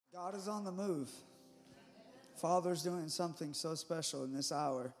God is on the move. Father's doing something so special in this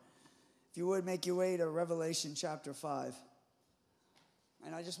hour. If you would, make your way to Revelation chapter 5.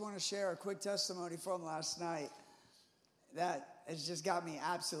 And I just want to share a quick testimony from last night that has just got me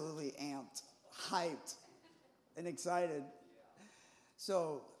absolutely amped, hyped, and excited.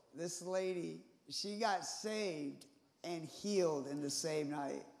 So this lady, she got saved and healed in the same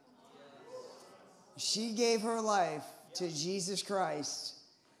night. She gave her life to Jesus Christ.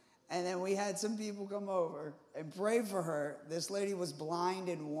 And then we had some people come over and pray for her. This lady was blind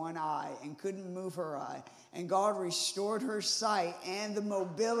in one eye and couldn't move her eye. And God restored her sight and the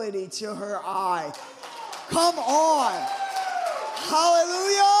mobility to her eye. Come on.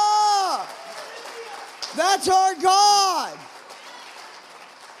 Hallelujah. That's our God.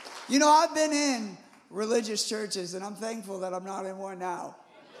 You know, I've been in religious churches, and I'm thankful that I'm not in one now.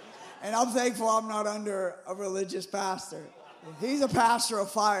 And I'm thankful I'm not under a religious pastor. He's a pastor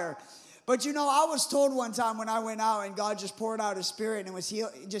of fire. But you know, I was told one time when I went out and God just poured out his spirit and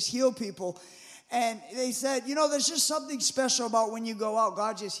just healed people. And they said, you know, there's just something special about when you go out,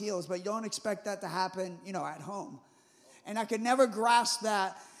 God just heals. But you don't expect that to happen, you know, at home. And I could never grasp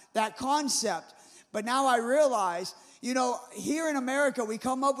that concept. But now I realize, you know, here in America, we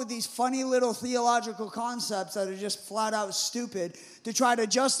come up with these funny little theological concepts that are just flat out stupid to try to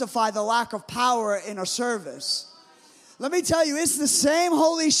justify the lack of power in a service. Let me tell you, it's the same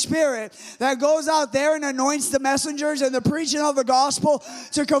Holy Spirit that goes out there and anoints the messengers and the preaching of the gospel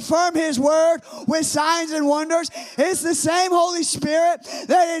to confirm his word with signs and wonders. It's the same Holy Spirit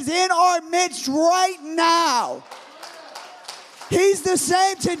that is in our midst right now. He's the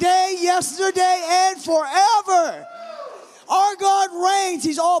same today, yesterday, and forever. Our God reigns.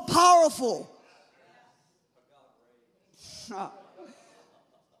 He's all powerful.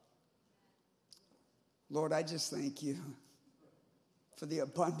 Lord, I just thank you for the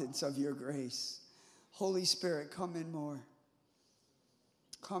abundance of your grace. Holy Spirit, come in more.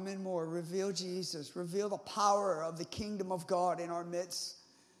 Come in more. Reveal Jesus. Reveal the power of the kingdom of God in our midst.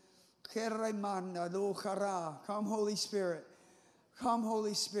 Come, Holy Spirit. Come,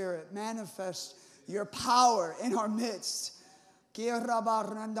 Holy Spirit. Manifest your power in our midst.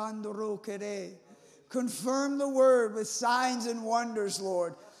 Confirm the word with signs and wonders,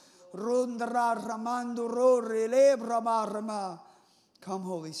 Lord. Come,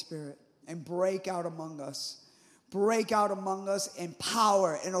 Holy Spirit, and break out among us. Break out among us in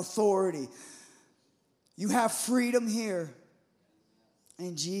power and authority. You have freedom here.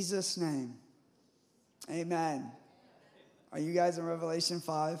 In Jesus' name. Amen. Are you guys in Revelation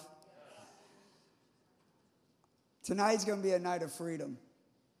 5? Tonight's going to be a night of freedom.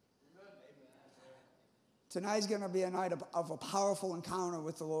 Tonight's going to be a night of a powerful encounter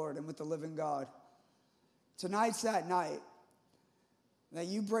with the Lord and with the living God. Tonight's that night that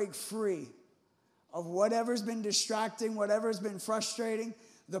you break free of whatever's been distracting, whatever's been frustrating,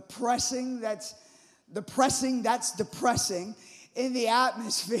 the pressing that's depressing in the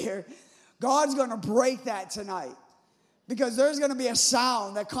atmosphere. God's going to break that tonight. Because there's going to be a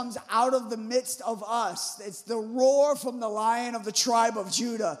sound that comes out of the midst of us. It's the roar from the Lion of the tribe of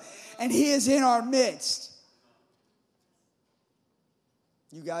Judah. And he is in our midst.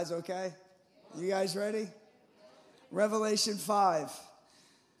 You guys okay? You guys ready? Revelation 5.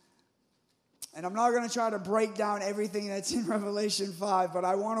 And I'm not going to try to break down everything that's in Revelation 5, but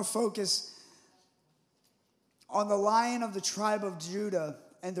I want to focus on the Lion of the tribe of Judah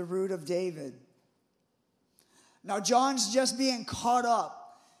and the root of David. Now, John's just being caught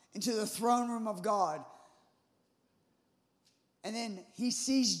up into the throne room of God. And then he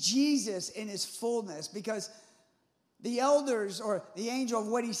sees Jesus in his fullness, because the elders, or the angel, of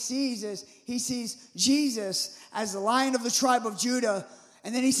what he sees is he sees Jesus as the Lion of the tribe of Judah,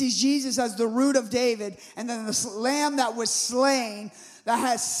 and then he sees Jesus as the root of David, and then the lamb that was slain that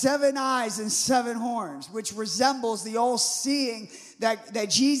has 7 eyes and 7 horns, which resembles the all-seeing that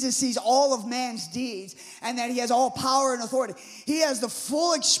Jesus sees all of man's deeds, and that he has all power and authority. He has the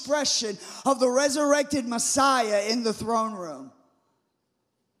full expression of the resurrected Messiah in the throne room.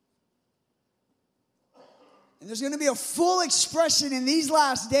 And there's going to be a full expression in these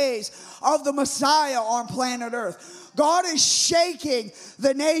last days of the Messiah on planet Earth. God is shaking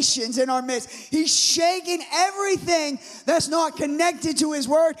the nations in our midst. He's shaking everything that's not connected to his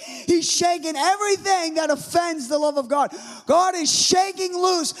word. He's shaking everything that offends the love of God. God is shaking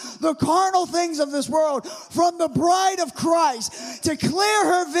loose the carnal things of this world from the bride of Christ to clear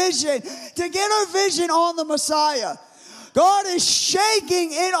her vision, to get her vision on the Messiah. God is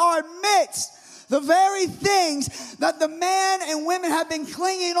shaking in our midst the very things that the men and women have been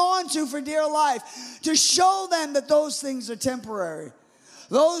clinging on to for dear life, to show them that those things are temporary.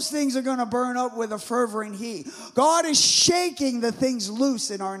 those things are going to burn up with a fervent heat. God is shaking the things loose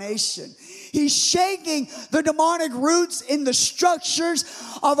in our nation. He's shaking the demonic roots in the structures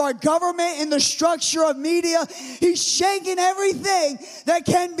of our government, in the structure of media. He's shaking everything that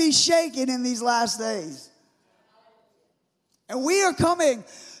can be shaken in these last days. And we are coming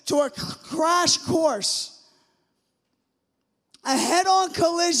to a crash course, a head-on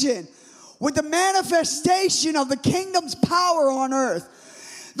collision with the manifestation of the kingdom's power on earth.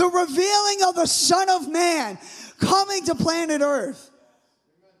 The revealing of the Son of Man coming to planet Earth.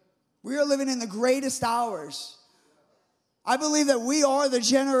 We are living in the greatest hours. I believe that we are the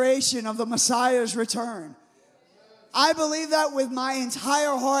generation of the Messiah's return. I believe that with my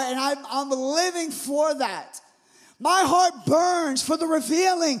entire heart, and I'm living for that. My heart burns for the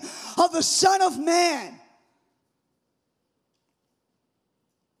revealing of the Son of Man.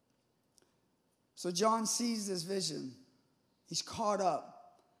 So John sees this vision. He's caught up.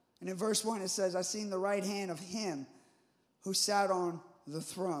 And in verse 1 it says, I seen the right hand of him who sat on the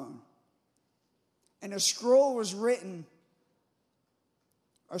throne. And a scroll was written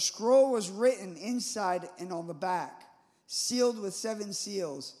inside and on the back, sealed with 7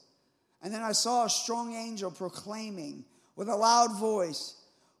 seals. And then I saw a strong angel proclaiming with a loud voice,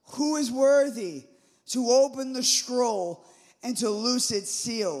 who is worthy to open the scroll and to loose its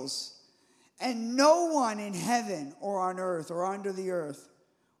seals? And no one in heaven or on earth or under the earth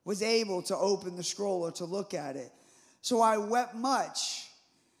was able to open the scroll or to look at it. So I wept much,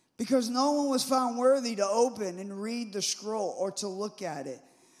 because no one was found worthy to open and read the scroll or to look at it.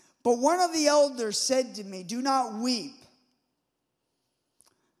 But one of the elders said to me, do not weep.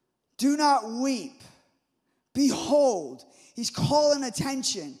 Do not weep. Behold, he's calling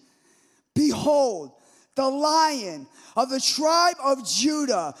attention. Behold, the Lion of the tribe of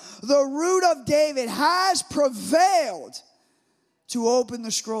Judah, the Root of David, has prevailed to open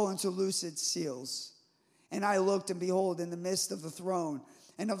the scroll and to loose its seals. And I looked, and behold, in the midst of the throne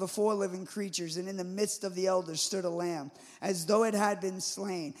and of the 4 living creatures, and in the midst of the elders stood a lamb, as though it had been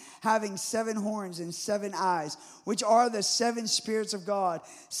slain, having 7 horns and 7 eyes, which are the 7 spirits of God,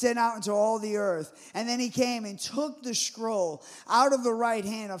 sent out into all the earth. And then he came and took the scroll out of the right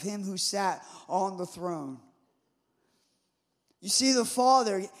hand of him who sat on the throne. You see the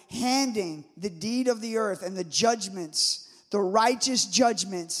Father handing the deed of the earth and the judgments, the righteous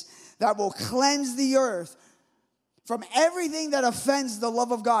judgments that will cleanse the earth from everything that offends the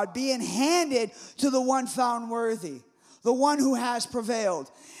love of God, being handed to the one found worthy, the one who has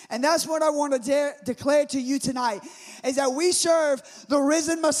prevailed. And that's what I want to declare to you tonight, is that we serve the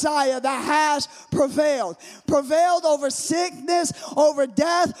risen Messiah that has prevailed. Prevailed over sickness, over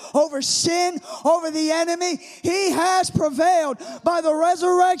death, over sin, over the enemy. He has prevailed by the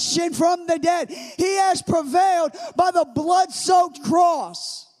resurrection from the dead. He has prevailed by the blood-soaked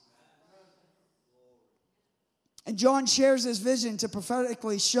cross. And John shares this vision to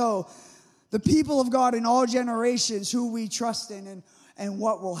prophetically show the people of God in all generations who we trust in and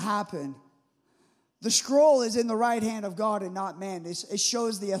what will happen. The scroll is in the right hand of God and not man. It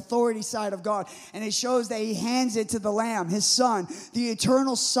shows the authority side of God. And it shows that he hands it to the Lamb, his Son, the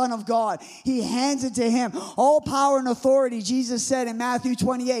eternal Son of God. He hands it to him. All power and authority, Jesus said in Matthew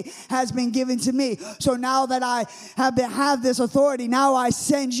 28, has been given to me. So now that I have this authority, now I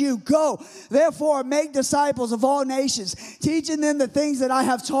send you. Go, therefore, make disciples of all nations, teaching them the things that I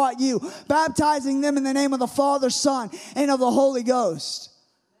have taught you, baptizing them in the name of the Father, Son, and of the Holy Ghost.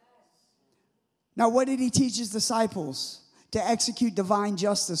 Now, what did he teach his disciples? To execute divine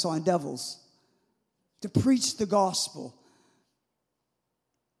justice on devils, to preach the gospel,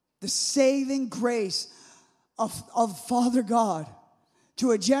 the saving grace of Father God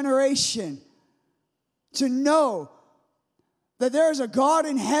to a generation, to know that there is a God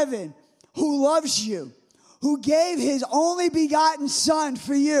in heaven who loves you, who gave his only begotten Son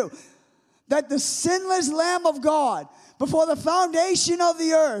for you, that the sinless Lamb of God, before the foundation of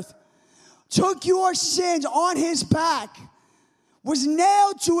the earth, took your sins on his back, was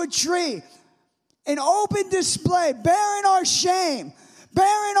nailed to a tree, an open display, bearing our shame,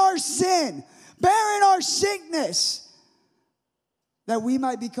 bearing our sin, bearing our sickness, that we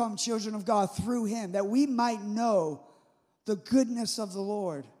might become children of God through him, that we might know the goodness of the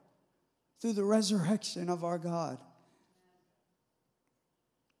Lord through the resurrection of our God.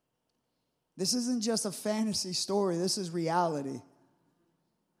 This isn't just a fantasy story, this is reality.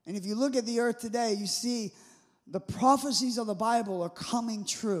 And if you look at the earth today, you see the prophecies of the Bible are coming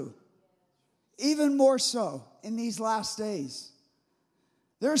true. Even more so in these last days.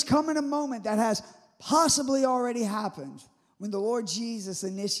 There's coming a moment that has possibly already happened when the Lord Jesus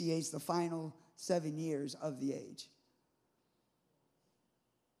initiates the final 7 years of the age.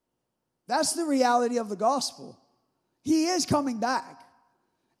 That's the reality of the gospel. He is coming back.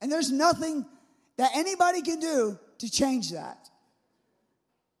 And there's nothing that anybody can do to change that.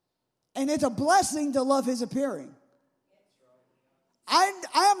 And it's a blessing to love his appearing. I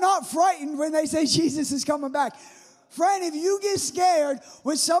am not frightened when they say Jesus is coming back. Friend, if you get scared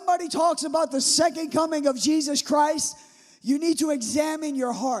when somebody talks about the second coming of Jesus Christ, you need to examine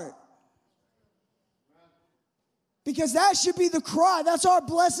your heart. Because that should be the cry. That's our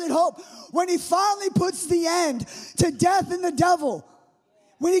blessed hope. When he finally puts the end to death and the devil.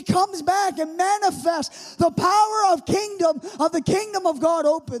 When he comes back and manifests the power of the kingdom of God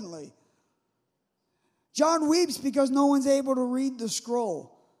openly. John weeps because no one's able to read the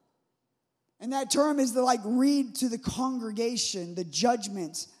scroll. And that term is to read to the congregation the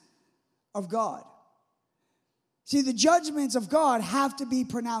judgments of God. See, the judgments of God have to be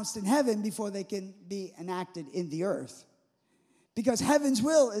pronounced in heaven before they can be enacted in the earth. Because heaven's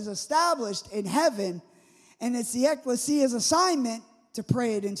will is established in heaven, and it's the ecclesia's assignment to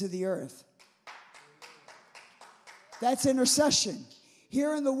pray it into the earth. That's intercession.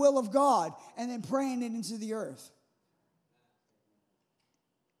 Hearing the will of God and then praying it into the earth.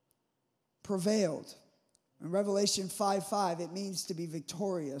 Prevailed. In Revelation 5:5, it means to be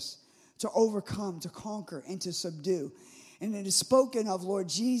victorious, to overcome, to conquer, and to subdue. And it is spoken of Lord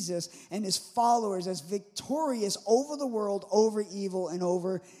Jesus and his followers as victorious over the world, over evil, and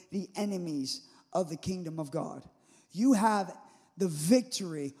over the enemies of the kingdom of God. You have the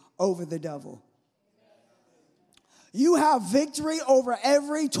victory over the devil. You have victory over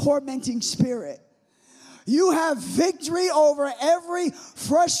every tormenting spirit. You have victory over every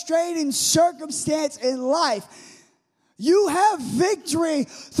frustrating circumstance in life. You have victory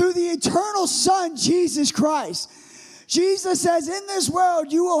through the eternal Son, Jesus Christ. Jesus says, in this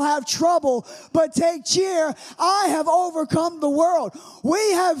world you will have trouble, but take cheer. I have overcome the world.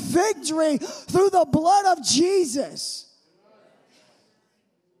 We have victory through the blood of Jesus.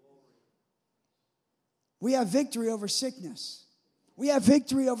 We have victory over sickness. We have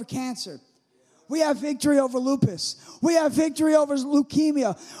victory over cancer. We have victory over lupus. We have victory over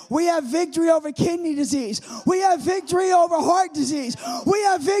leukemia. We have victory over kidney disease. We have victory over heart disease. We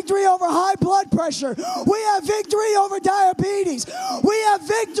have victory over high blood pressure. We have victory over diabetes. We have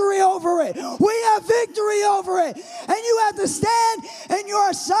victory over it. We have victory over it. And you have to stand in your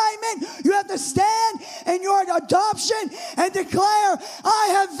assignment. You have to stand in your adoption and declare, I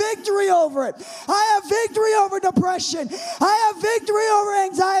have victory over it. I have victory over depression. I have victory over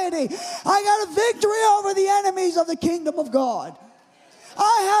anxiety. I got a victory over the enemies of the kingdom of God.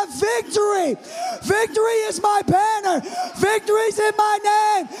 I have victory. Victory is my banner. Victory's in my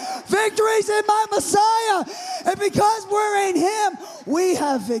name. Victory's in my Messiah. And because we're in him, we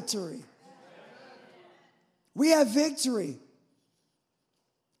have victory. We have victory.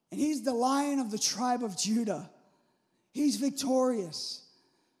 And he's the Lion of the tribe of Judah. He's victorious.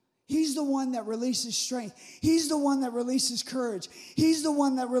 He's the one that releases strength. He's the one that releases courage. He's the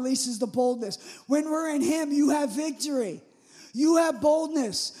one that releases the boldness. When we're in him, you have victory. You have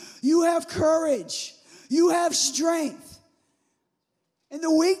boldness. You have courage. You have strength. And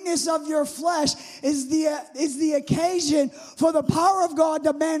the weakness of your flesh is the occasion for the power of God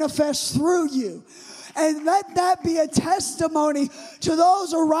to manifest through you. And let that be a testimony to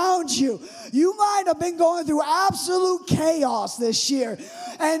those around you. You might have been going through absolute chaos this year.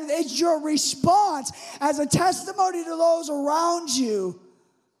 And it's your response as a testimony to those around you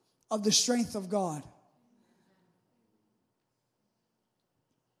of the strength of God.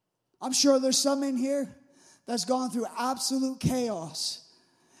 I'm sure there's some in here that's gone through absolute chaos.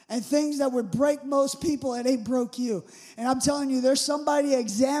 And things that would break most people, and they broke you. And I'm telling you, there's somebody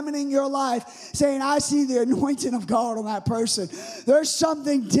examining your life saying, I see the anointing of God on that person. There's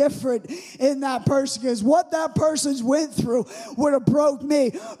something different in that person, because what that person's went through would have broke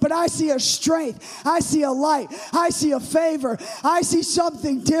me. But I see a strength. I see a light. I see a favor. I see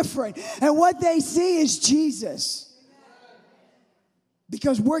something different. And what they see is Jesus.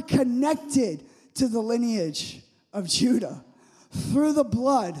 Because we're connected to the lineage of Judah through the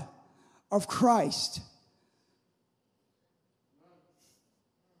blood of Christ.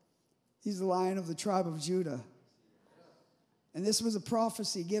 He's the Lion of the tribe of Judah. And this was a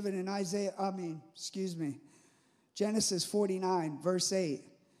prophecy given in Genesis 49, verse 8.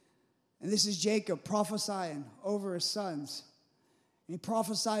 And this is Jacob prophesying over his sons. And he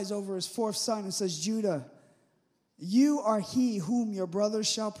prophesies over his fourth son and says, Judah, you are he whom your brothers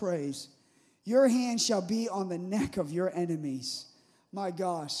shall praise. Your hand shall be on the neck of your enemies. My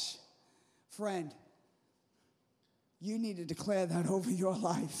gosh. Friend, you need to declare that over your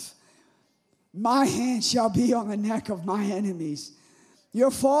life. My hand shall be on the neck of my enemies.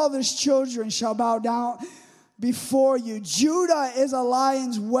 Your father's children shall bow down before you. Judah is a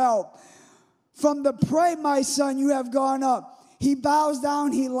lion's whelp. From the prey, my son, you have gone up. He bows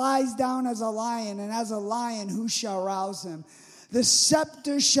down, he lies down as a lion, and as a lion, who shall rouse him? The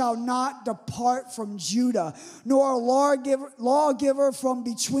scepter shall not depart from Judah, nor a lawgiver from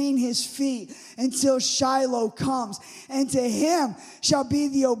between his feet, until Shiloh comes. And to him shall be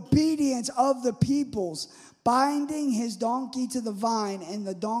the obedience of the peoples, binding his donkey to the vine, and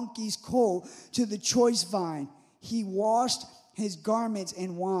the donkey's colt to the choice vine. He washed his garments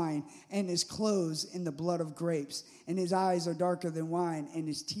in wine, and his clothes in the blood of grapes. And his eyes are darker than wine, and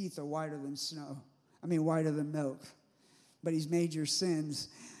his teeth are whiter than whiter than milk. But he's made your sins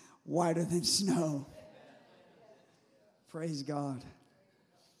whiter than snow. Praise God.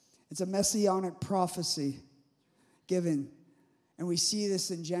 It's a messianic prophecy given. And we see this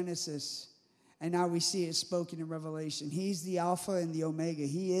in Genesis. And now we see it spoken in Revelation. He's the Alpha and the Omega.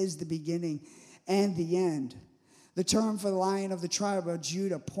 He is the beginning and the end. The term for the Lion of the tribe of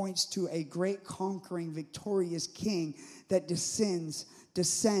Judah points to a great conquering, victorious king that descends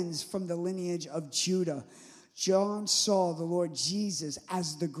from the lineage of Judah. John saw the Lord Jesus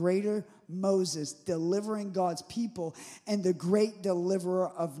as the greater Moses, delivering God's people, and the great deliverer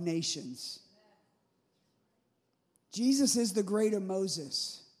of nations. Jesus is the greater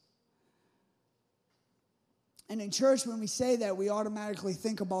Moses. And in church, when we say that, we automatically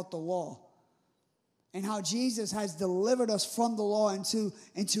think about the law and how Jesus has delivered us from the law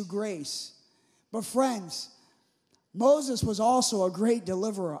into grace. But friends, Moses was also a great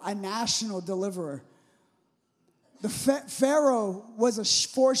deliverer, a national deliverer. The Pharaoh was a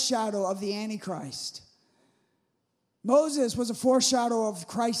foreshadow of the Antichrist. Moses was a foreshadow of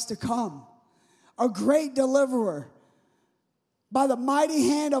Christ to come, a great deliverer. By the mighty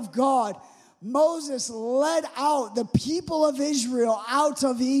hand of God, Moses led out the people of Israel out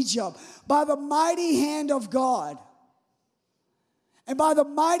of Egypt by the mighty hand of God. And by the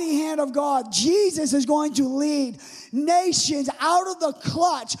mighty hand of God, Jesus is going to lead nations out of the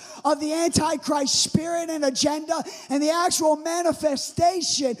clutch of the Antichrist spirit and agenda and the actual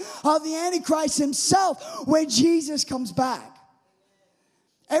manifestation of the Antichrist himself when Jesus comes back.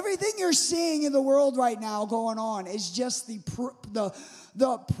 Everything you're seeing in the world right now going on is just the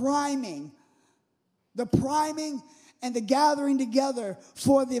priming and the gathering together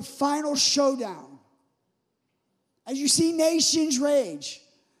for the final showdown. As you see nations rage,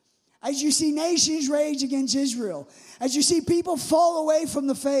 as you see nations rage against Israel, as you see people fall away from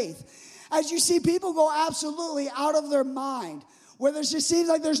the faith, as you see people go absolutely out of their mind, where there just seems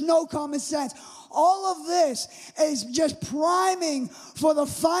like there's no common sense, all of this is just priming for the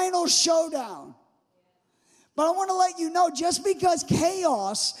final showdown. But I want to let you know, just because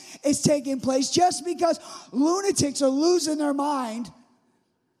chaos is taking place, just because lunatics are losing their mind,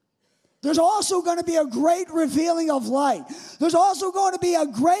 there's also going to be a great revealing of light. There's also going to be a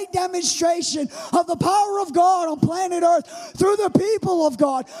great demonstration of the power of God on planet Earth through the people of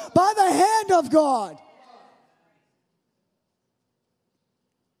God, by the hand of God.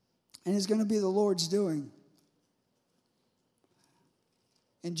 And it's going to be the Lord's doing.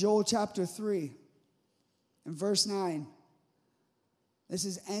 In Joel chapter 3, in verse 9, this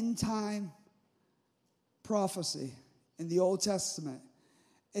is end time prophecy in the Old Testament.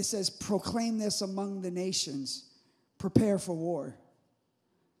 It says, proclaim this among the nations, prepare for war.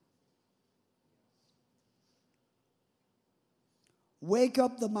 Wake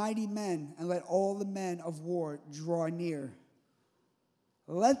up the mighty men and let all the men of war draw near.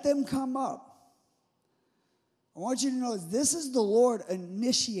 Let them come up. I want you to know this is the Lord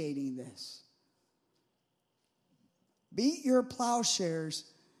initiating this. Beat your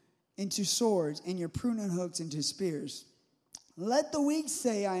plowshares into swords and your pruning hooks into spears. Let the weak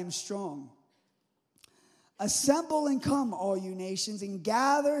say, I am strong. Assemble and come, all you nations, and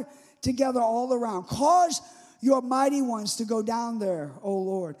gather together all around. Cause your mighty ones to go down there, O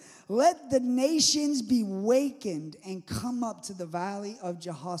Lord. Let the nations be wakened and come up to the valley of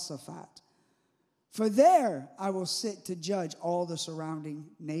Jehoshaphat. For there I will sit to judge all the surrounding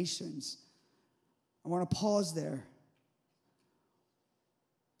nations. I want to pause there.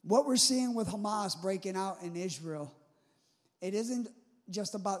 What we're seeing with Hamas breaking out in Israel, it isn't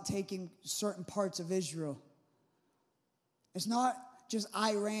just about taking certain parts of Israel. It's not just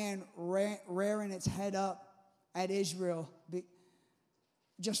Iran rearing its head up at Israel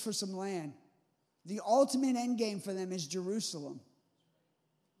just for some land. The ultimate end game for them is Jerusalem.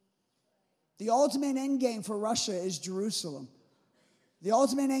 The ultimate end game for Russia is Jerusalem. The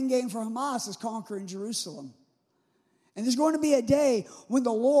ultimate end game for Hamas is conquering Jerusalem. And there's going to be a day when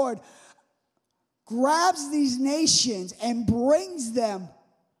the Lord grabs these nations and brings them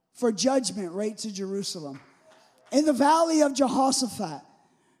for judgment right to Jerusalem. In the valley of Jehoshaphat,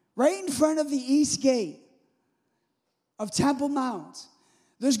 right in front of the east gate of Temple Mount,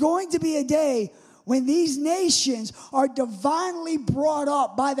 there's going to be a day when these nations are divinely brought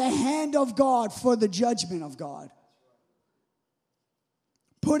up by the hand of God for the judgment of God.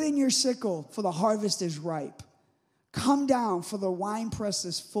 Put in your sickle, for the harvest is ripe. Come down, for the winepress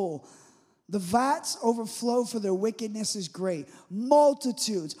is full. The vats overflow, for their wickedness is great.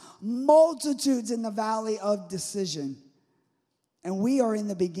 Multitudes in the valley of decision. And we are in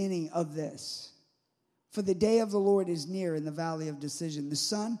the beginning of this. For the day of the Lord is near in the valley of decision. The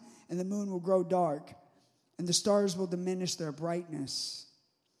sun and the moon will grow dark, and the stars will diminish their brightness.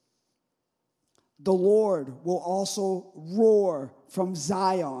 The Lord will also roar from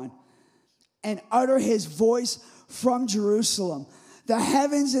Zion and utter his voice from Jerusalem. The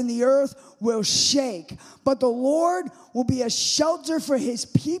heavens and the earth will shake, but the Lord will be a shelter for his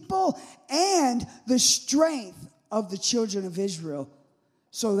people and the strength of the children of Israel,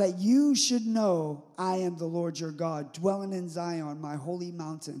 so that you should know I am the Lord your God, dwelling in Zion, my holy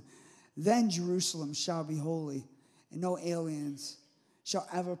mountain. Then Jerusalem shall be holy, and no aliens shall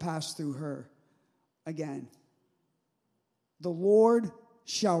ever pass through her again. The Lord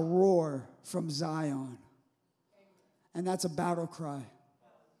shall roar from Zion. And that's a battle cry.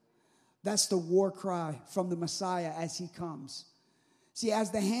 That's the war cry from the Messiah as he comes. See,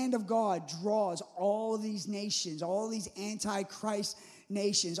 as the hand of God draws all of these nations, all these anti-Christ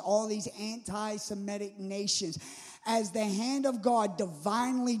nations, all these anti-Semitic nations, as the hand of God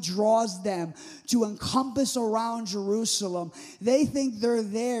divinely draws them to encompass around Jerusalem, they think they're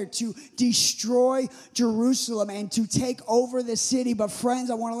there to destroy Jerusalem and to take over the city. But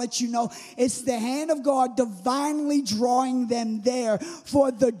friends, I want to let you know, it's the hand of God divinely drawing them there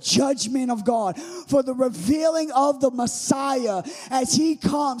for the judgment of God, for the revealing of the Messiah as he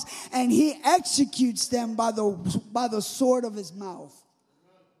comes and he executes them by the sword of his mouth.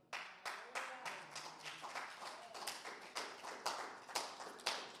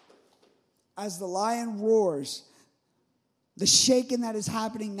 As the lion roars, the shaking that is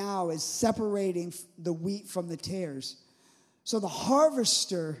happening now is separating the wheat from the tares. So the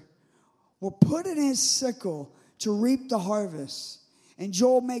harvester will put in his sickle to reap the harvest. And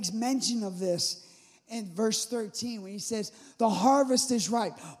Joel makes mention of this in verse 13 when he says, the harvest is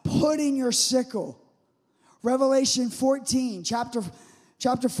ripe. Put in your sickle. Revelation 14, chapter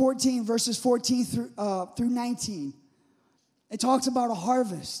 14, verses 14 through 19. It talks about a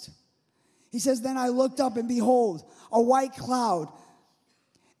harvest. He says, then I looked up and behold, a white cloud.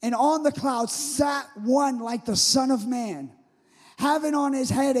 And on the cloud sat one like the Son of Man, having on his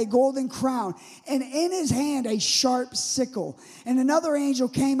head a golden crown, and in his hand a sharp sickle. And another angel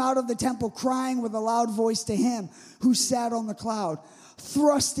came out of the temple, crying with a loud voice to him who sat on the cloud,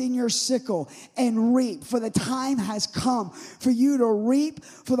 thrust in your sickle and reap, for the time has come for you to reap,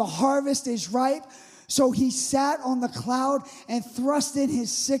 for the harvest is ripe. So he sat on the cloud and thrust in his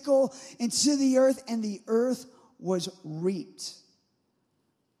sickle into the earth, and the earth was reaped.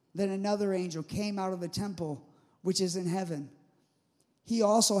 Then another angel came out of the temple, which is in heaven, he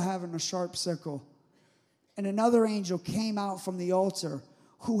also having a sharp sickle. And another angel came out from the altar,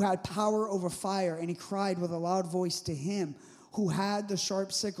 who had power over fire, and he cried with a loud voice to him who had the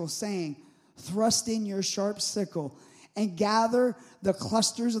sharp sickle, saying, thrust in your sharp sickle and gather the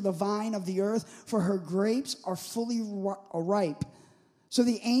clusters of the vine of the earth, for her grapes are fully ripe. So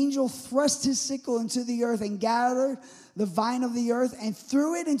the angel thrust his sickle into the earth and gathered the vine of the earth and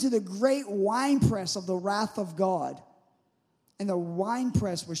threw it into the great winepress of the wrath of God. And the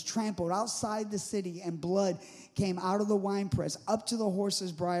winepress was trampled outside the city, and blood came out of the winepress up to the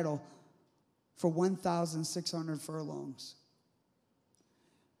horse's bridle for 1,600 furlongs.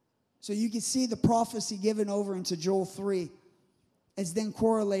 So you can see the prophecy given over into Joel 3 is then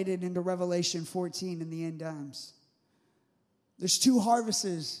correlated into Revelation 14 in the end times. There's two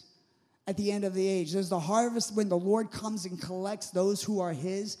harvests at the end of the age. There's the harvest when the Lord comes and collects those who are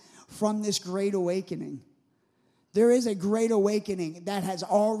his from this great awakening. There is a great awakening that has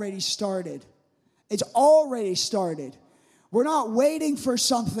already started. It's already started. We're not waiting for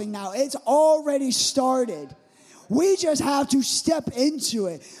something now. It's already started. We just have to step into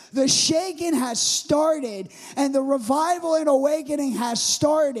it. The shaking has started, and the revival and awakening has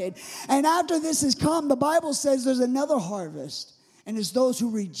started. And after this has come, the Bible says there's another harvest, and it's those who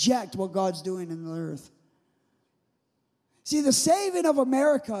reject what God's doing in the earth. See, the saving of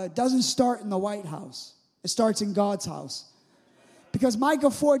America doesn't start in the White House. It starts in God's house. Because Micah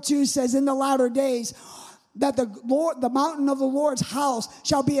 4:2 says, in the latter days, that the mountain of the Lord's house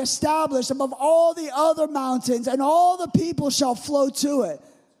shall be established above all the other mountains, and all the people shall flow to it.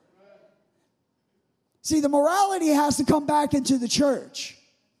 See, the morality has to come back into the church.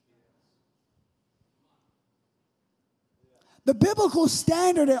 The biblical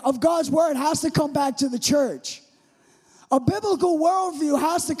standard of God's word has to come back to the church. A biblical worldview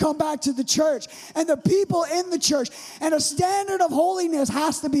has to come back to the church and the people in the church. And a standard of holiness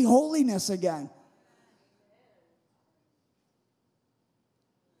has to be holiness again.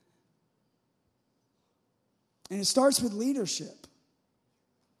 And it starts with leadership.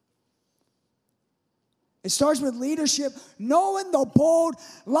 It starts with leadership, knowing the bold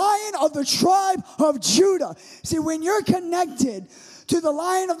Lion of the tribe of Judah. See, when you're connected to the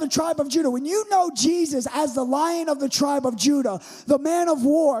Lion of the tribe of Judah, when you know Jesus as the Lion of the tribe of Judah, the man of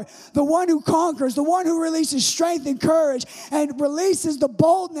war, the one who conquers, the one who releases strength and courage and releases the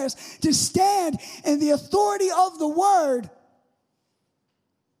boldness to stand in the authority of the word,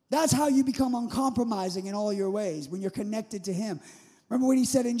 that's how you become uncompromising in all your ways, when you're connected to him. Remember what he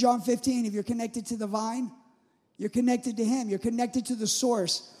said in John 15, if you're connected to the vine, you're connected to him. You're connected to the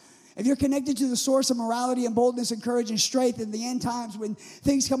source. If you're connected to the source of morality and boldness and courage and strength in the end times when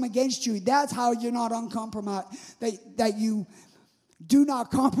things come against you, that's how you're not uncompromised, that you do not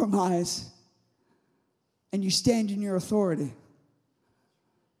compromise and you stand in your authority.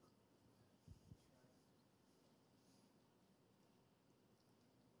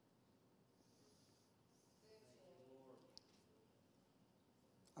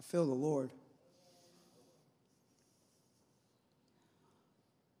 I feel the Lord.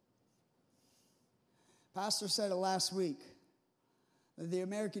 Pastor said it last week, that the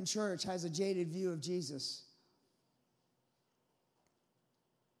American church has a jaded view of Jesus.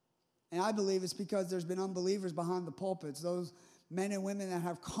 And I believe it's because there's been unbelievers behind the pulpits, those men and women that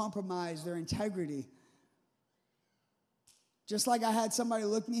have compromised their integrity. Just like I had somebody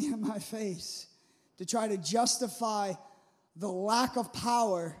look me in my face to try to justify the lack of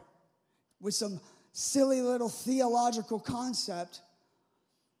power with some silly little theological concept.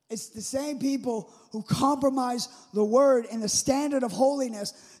 It's the same people who compromise the word and the standard of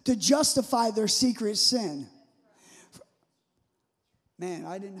holiness to justify their secret sin. Man,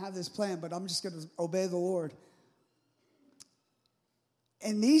 I didn't have this plan, but I'm just going to obey the Lord.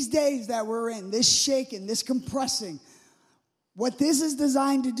 In these days that we're in, this shaking, this compressing, what this is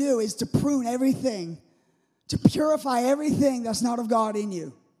designed to do is to prune everything, to purify everything that's not of God in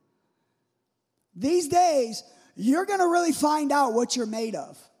you. These days, you're going to really find out what you're made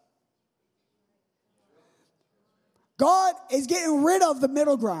of. God is getting rid of the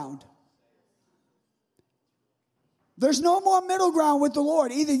middle ground. There's no more middle ground with the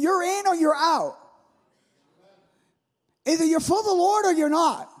Lord. Either you're in or you're out. Either you're for the Lord or you're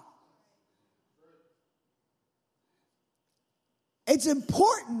not. It's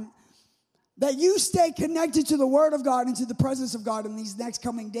important that you stay connected to the Word of God and to the presence of God in these next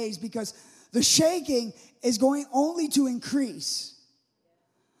coming days, because the shaking is going only to increase.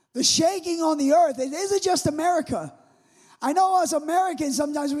 The shaking on the earth, it isn't just America. I know as Americans,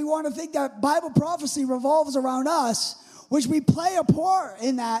 sometimes we want to think that Bible prophecy revolves around us, which we play a part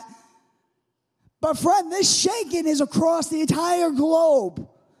in that. But friend, this shaking is across the entire globe.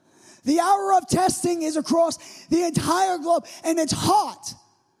 The hour of testing is across the entire globe, and it's hot.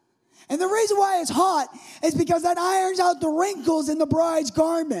 And the reason why it's hot is because that irons out the wrinkles in the bride's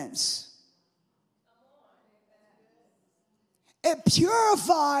garments. It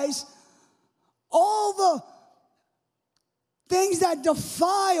purifies all the things that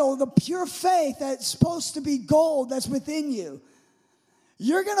defile the pure faith that's supposed to be gold that's within you.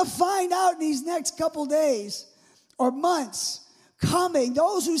 You're going to find out in these next couple days or months coming,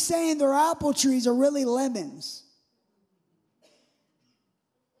 those who saying their apple trees are really lemons.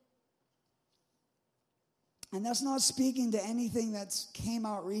 And that's not speaking to anything that's came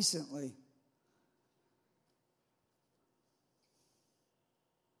out recently.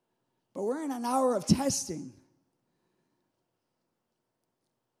 But we're in an hour of testing.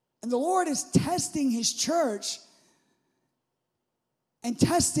 And the Lord is testing his church and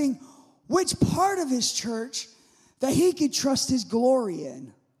testing which part of his church that he could trust his glory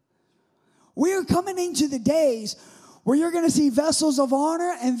in. We are coming into the days where you're going to see vessels of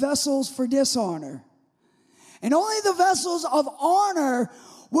honor and vessels for dishonor. And only the vessels of honor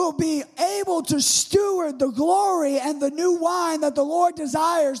will be able to steward the glory and the new wine that the Lord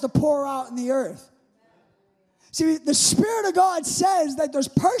desires to pour out in the earth. See, the Spirit of God says that there's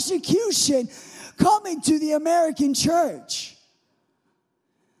persecution coming to the American church.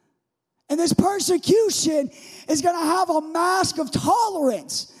 And this persecution is going to have a mask of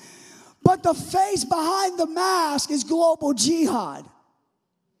tolerance. But the face behind the mask is global jihad.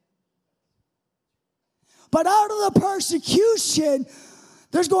 But out of the persecution,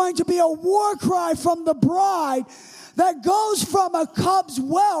 there's going to be a war cry from the bride that goes from a cub's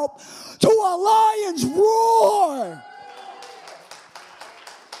whelp to a lion's roar.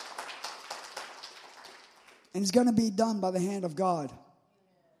 And it's going to be done by the hand of God.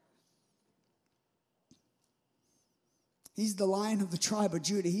 He's the Lion of the tribe of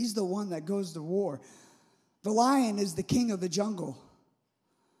Judah. He's the one that goes to war. The lion is the king of the jungle.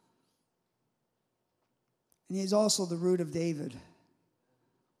 And he is also the root of David.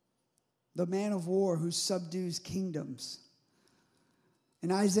 The man of war who subdues kingdoms.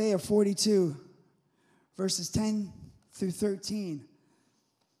 In Isaiah 42, verses 10 through 13,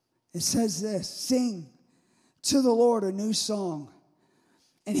 it says this: sing to the Lord a new song,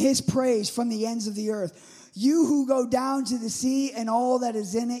 and his praise from the ends of the earth. You who go down to the sea and all that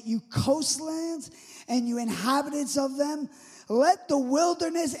is in it, you coastlands and you inhabitants of them, let the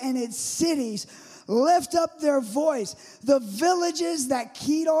wilderness and its cities lift up their voice. The villages that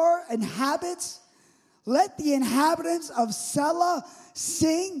Kedar inhabits, let the inhabitants of Selah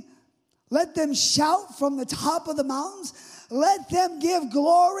sing. Let them shout from the top of the mountains. Let them give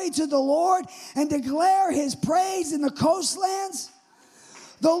glory to the Lord and declare his praise in the coastlands.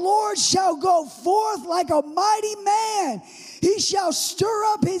 The Lord shall go forth like a mighty man. He shall stir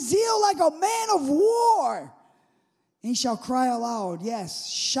up his zeal like a man of war. He shall cry aloud, yes,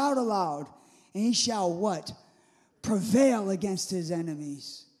 shout aloud. And he shall what? Prevail against his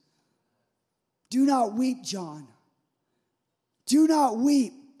enemies. Do not weep, John. Do not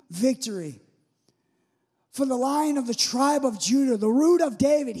weep, victory. For the Lion of the tribe of Judah, the root of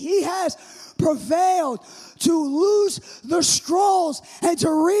David, he has prevailed to loose the scrolls and to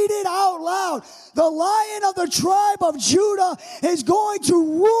read it out loud. The Lion of the tribe of Judah is going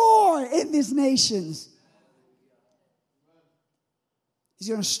to roar in these nations. He's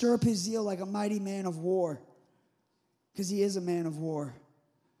going to stir up his zeal like a mighty man of war, because he is a man of war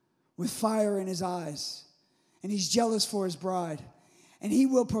with fire in his eyes, and he's jealous for his bride, and he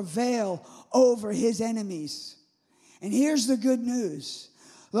will prevail over his enemies. And here's the good news.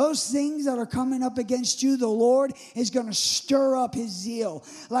 Those things that are coming up against you, the Lord is going to stir up his zeal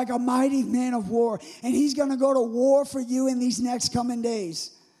like a mighty man of war. And he's going to go to war for you in these next coming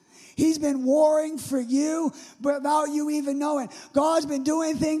days. He's been warring for you without you even knowing. God's been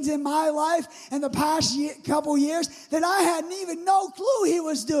doing things in my life in the past couple years that I hadn't even no clue he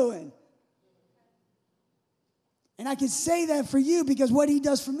was doing. And I can say that for you because what he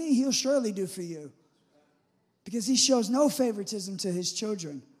does for me, he'll surely do for you. Because he shows no favoritism to his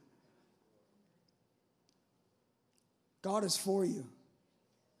children. God is for you.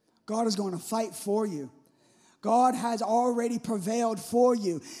 God is going to fight for you. God has already prevailed for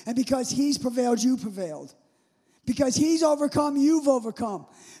you. And because he's prevailed, you prevailed. Because he's overcome, you've overcome.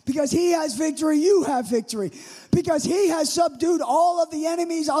 Because he has victory, you have victory. Because he has subdued all of the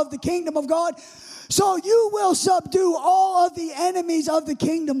enemies of the kingdom of God, so you will subdue all of the enemies of the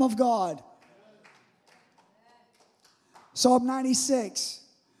kingdom of God. Psalm 96,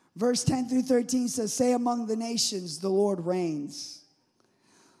 verse 10 through 13 says, say among the nations, the Lord reigns.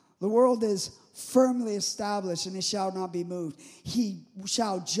 The world is firmly established, and it shall not be moved. He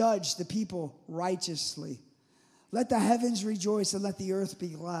shall judge the people righteously. Let the heavens rejoice, and let the earth be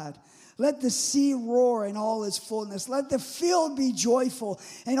glad. Let the sea roar in all its fullness. Let the field be joyful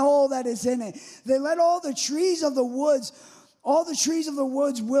and all that is in it. Then let all the trees of the woods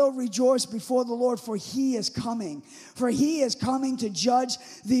will rejoice before the Lord, for he is coming. For he is coming to judge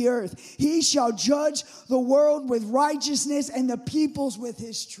the earth. He shall judge the world with righteousness and the peoples with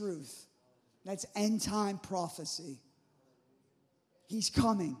his truth. That's end time prophecy. He's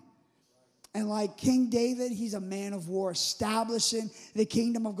coming. And like King David, he's a man of war, establishing the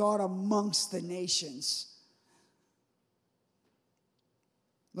kingdom of God amongst the nations.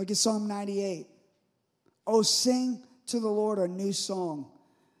 Look at Psalm 98. Oh, sing to the Lord a new song.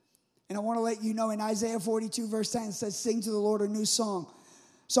 And I want to let you know in Isaiah 42 verse 10 it says, sing to the Lord a new song.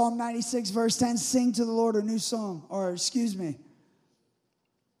 Psalm 96 verse 10, sing to the Lord a new song. Or excuse me.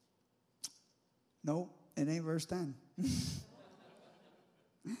 No, it ain't verse 10.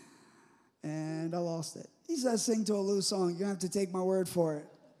 And I lost it. He says sing to a new song. You're going to have to take my word for it.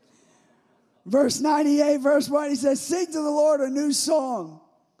 Verse 98, verse 1, he says, sing to the Lord a new song.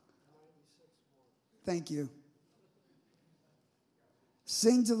 Thank you.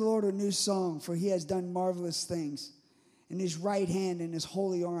 Sing to the Lord a new song, for he has done marvelous things. And his right hand and his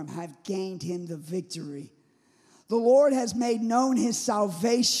holy arm have gained him the victory. The Lord has made known his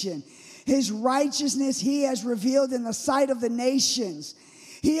salvation. His righteousness he has revealed in the sight of the nations.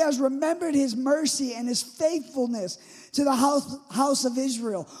 He has remembered his mercy and his faithfulness to the house of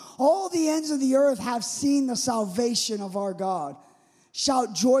Israel. All the ends of the earth have seen the salvation of our God.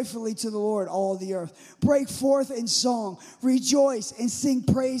 Shout joyfully to the Lord, all the earth. Break forth in song. Rejoice and sing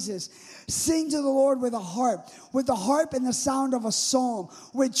praises. Sing to the Lord with the harp and the sound of a psalm,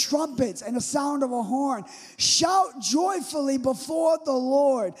 with trumpets and the sound of a horn. Shout joyfully before the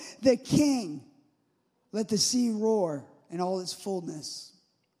Lord, the King. Let the sea roar in all its fullness,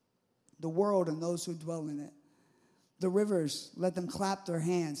 the world and those who dwell in it. The rivers, let them clap their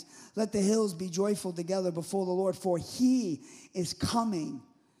hands. Let the hills be joyful together before the Lord, for he is coming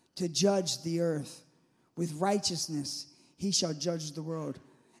to judge the earth. With righteousness he shall judge the world,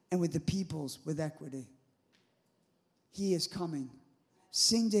 and with the peoples with equity. He is coming.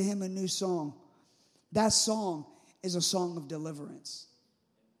 Sing to him a new song. That song is a song of deliverance.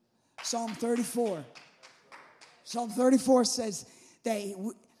 Psalm 34 says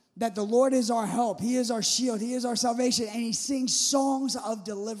that the Lord is our help. He is our shield. He is our salvation. And he sings songs of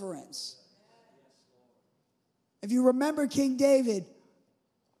deliverance. If you remember King David,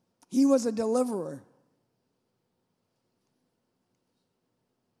 he was a deliverer.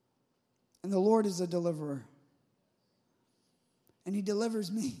 And the Lord is a deliverer. And he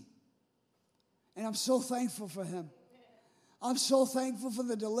delivers me. And I'm so thankful for him. I'm so thankful for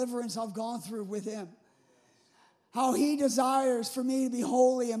the deliverance I've gone through with him. How he desires for me to be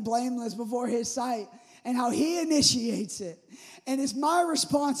holy and blameless before his sight. And how he initiates it. And it's my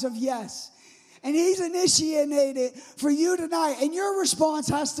response of yes. And he's initiated it for you tonight. And your response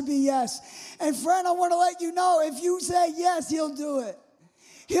has to be yes. And friend, I want to let you know, if you say yes, he'll do it.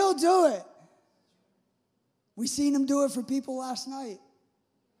 He'll do it. We seen him do it for people last night.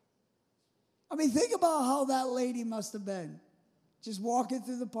 I mean, think about how that lady must have been. Just walking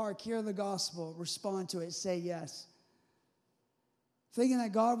through the park, hear the gospel, respond to it, say yes. Thinking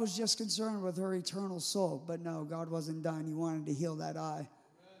that God was just concerned with her eternal soul. But no, God wasn't done. He wanted to heal that eye.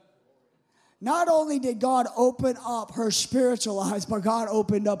 Not only did God open up her spiritual eyes, but God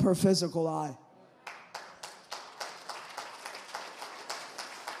opened up her physical eye.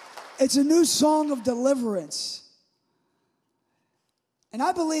 It's a new song of deliverance. And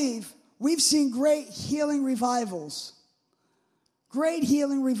I believe we've seen great healing revivals. Great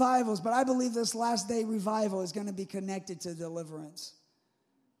healing revivals, but I believe this last day revival is going to be connected to deliverance.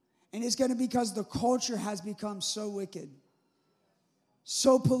 And it's going to be because the culture has become so wicked,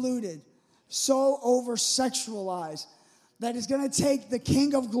 so polluted, so over-sexualized, that it's going to take the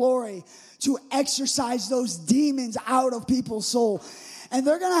King of Glory to exorcise those demons out of people's soul. And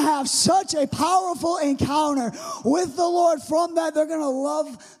they're going to have such a powerful encounter with the Lord from that. They're going to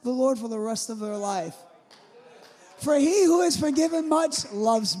love the Lord for the rest of their life. For he who is forgiven much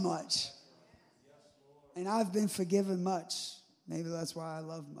loves much. And I've been forgiven much. Maybe that's why I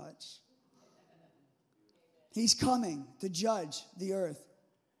love much. He's coming to judge the earth.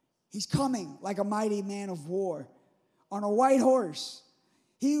 He's coming like a mighty man of war on a white horse.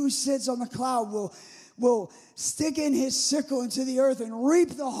 He who sits on the cloud will stick in his sickle into the earth and reap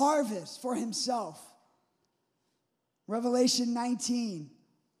the harvest for himself. Revelation 19,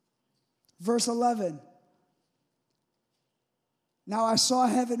 verse 11. Now I saw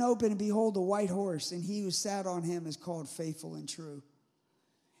heaven open, and behold, a white horse, and he who sat on him is called Faithful and True.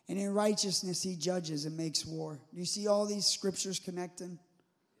 And in righteousness he judges and makes war. Do you see all these scriptures connecting?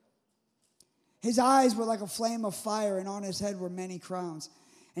 His eyes were like a flame of fire, and on his head were many crowns.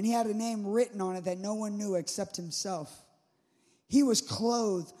 And he had a name written on it that no one knew except himself. He was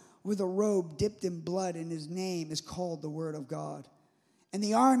clothed with a robe dipped in blood, and his name is called the Word of God. And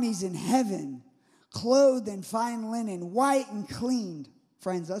the armies in heaven, clothed in fine linen, white and clean,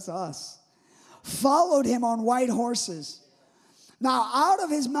 friends, that's us, followed him on white horses. Now out of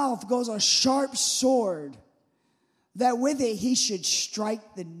his mouth goes a sharp sword, that with it he should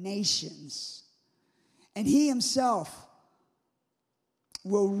strike the nations. And he himself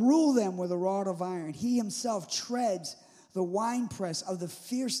will rule them with a rod of iron. He himself treads the winepress of the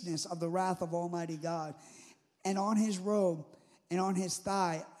fierceness of the wrath of Almighty God. And on his robe and on his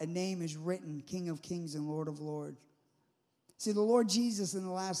thigh a name is written, King of Kings and Lord of Lords. See, the Lord Jesus in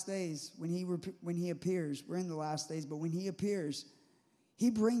the last days, when he appears, we're in the last days, but when he appears, he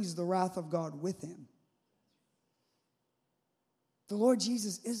brings the wrath of God with him. The Lord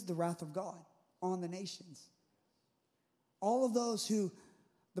Jesus is the wrath of God on the nations. All of those who,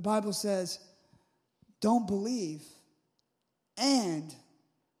 the Bible says, don't believe and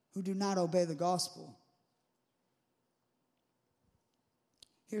who do not obey the gospel.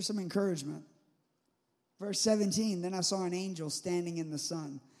 Here's some encouragement. Verse 17, then I saw an angel standing in the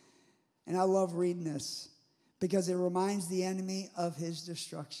sun. And I love reading this. because it reminds the enemy of his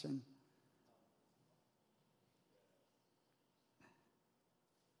destruction.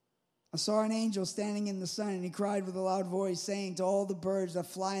 I saw an angel standing in the sun, and he cried with a loud voice, saying to all the birds that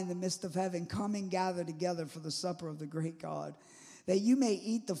fly in the midst of heaven, come and gather together for the supper of the great God, that you may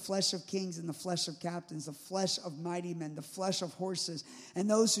eat the flesh of kings and the flesh of captains, the flesh of mighty men, the flesh of horses and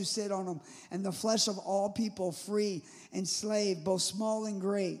those who sit on them, and the flesh of all people, free and slave, both small and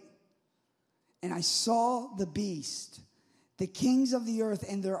great. And I saw the beast, the kings of the earth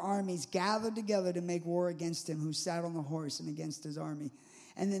and their armies gathered together to make war against him who sat on the horse and against his army.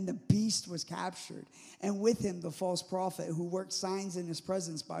 And then the beast was captured, and with him the false prophet who worked signs in his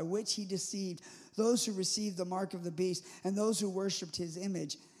presence, by which he deceived those who received the mark of the beast and those who worshipped his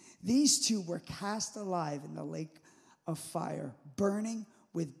image. These two were cast alive in the lake of fire, burning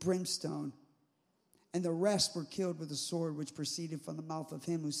with brimstone. And the rest were killed with a sword which proceeded from the mouth of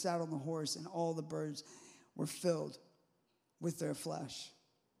him who sat on the horse, and all the birds were filled with their flesh.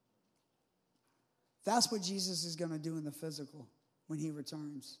 That's what Jesus is going to do in the physical when he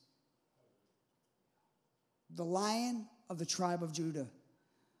returns. The Lion of the tribe of Judah.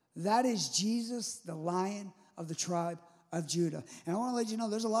 That is Jesus, the Lion of the tribe of Judah. And I want to let you know,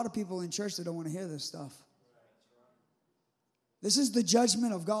 there's a lot of people in church that don't want to hear this stuff. This is the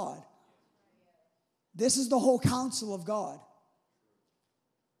judgment of God. This is the whole counsel of God.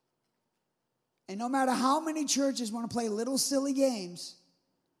 And no matter how many churches want to play little silly games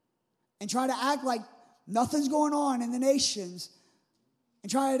and try to act like nothing's going on in the nations, and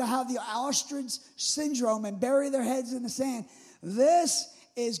try to have the ostrich syndrome and bury their heads in the sand, this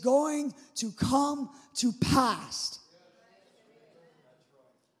is going to come to pass.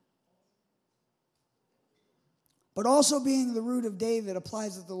 But also being the root of David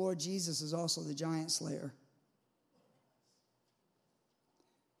applies that the Lord Jesus is also the giant slayer.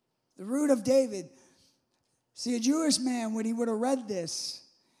 The root of David. See, a Jewish man, when he would have read this,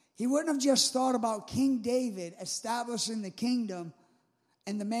 he wouldn't have just thought about King David establishing the kingdom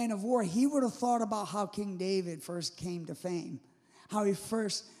and the man of war. He would have thought about how King David first came to fame, how he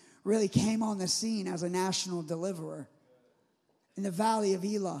first really came on the scene as a national deliverer in the valley of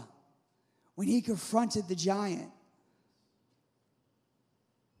Elah, when he confronted the giant.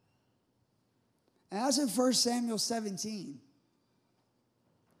 And that's in 1 Samuel 17.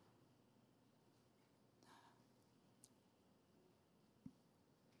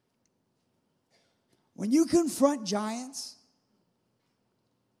 When you confront giants,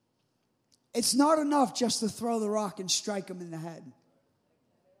 it's not enough just to throw the rock and strike them in the head.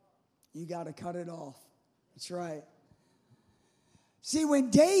 You got to cut it off. That's right. See, when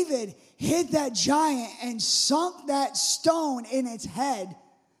David hit that giant and sunk that stone in its head,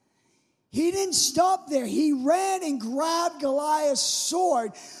 he didn't stop there. He ran and grabbed Goliath's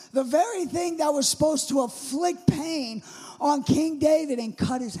sword, the very thing that was supposed to afflict pain on King David, and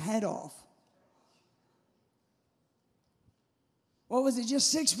cut his head off. What was it?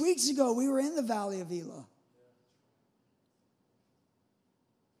 Just 6 weeks ago, we were in the valley of Elah.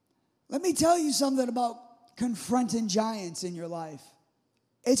 Let me tell you something about confronting giants in your life.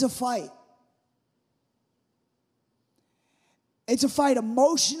 It's a fight. It's a fight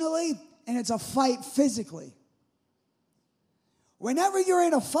emotionally, and it's a fight physically. Whenever you're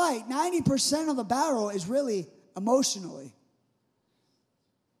in a fight, 90% of the battle is really emotionally.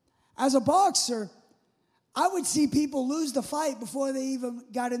 As a boxer, I would see people lose the fight before they even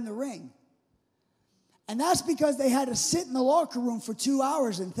got in the ring. And that's because they had to sit in the locker room for 2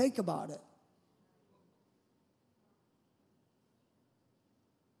 hours and think about it.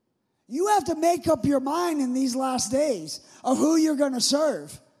 You have to make up your mind in these last days of who you're going to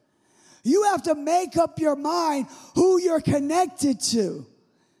serve. You have to make up your mind who you're connected to.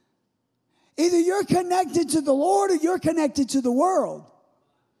 Either you're connected to the Lord or you're connected to the world.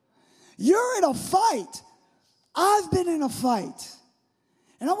 You're in a fight. I've been in a fight.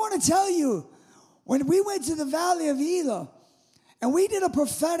 And I want to tell you, when we went to the valley of Elah and we did a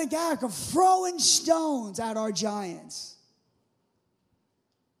prophetic act of throwing stones at our giants.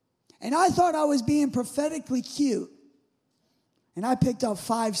 And I thought I was being prophetically cute. And I picked up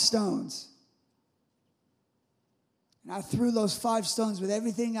 5 stones. And I threw those 5 stones with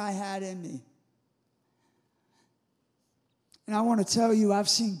everything I had in me. And I want to tell you, I've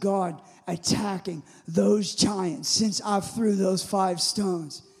seen God attacking those giants since I threw those 5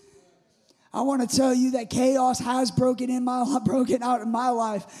 stones. I want to tell you that chaos has broken out in my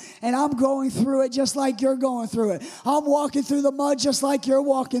life, and I'm going through it just like you're going through it. I'm walking through the mud just like you're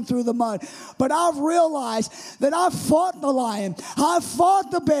walking through the mud. But I've realized that I've fought the lion, I've fought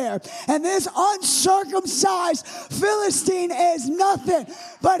the bear, and this uncircumcised Philistine is nothing,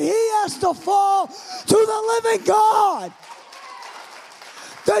 but he has to fall to the living God.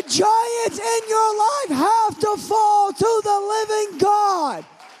 The giants in your life have to fall to the living God.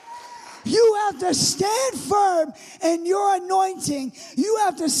 You have to stand firm in your anointing. You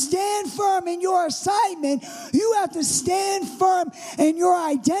have to stand firm in your assignment. You have to stand firm in your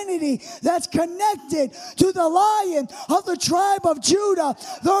identity that's connected to the Lion of the tribe of Judah,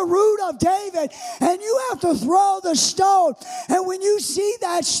 the root of David. And you have to throw the stone. And when you see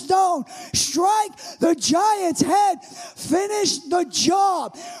that stone strike the giant's head, finish the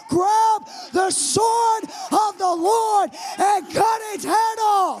job. Grab the sword of the Lord and cut its head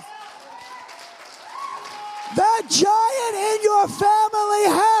off. That giant in your family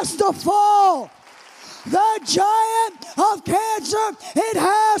has to fall. The giant of cancer, it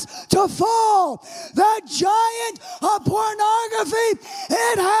has to fall. The giant of pornography,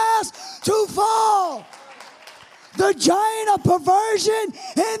 it has to fall. The giant of perversion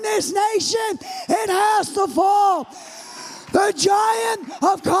in this nation, it has to fall. The giant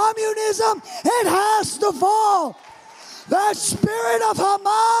of communism, it has to fall. The spirit of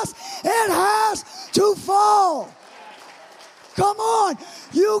Hamas, it has to fall. Come on.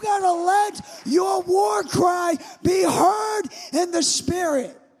 You got to let your war cry be heard in the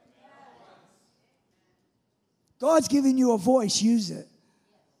spirit. God's giving you a voice. Use it.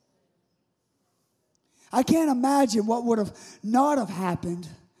 I can't imagine what would have not have happened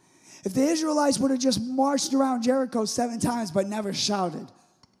if the Israelites would have just marched around Jericho 7 times but never shouted.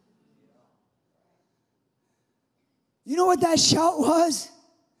 You know what that shout was?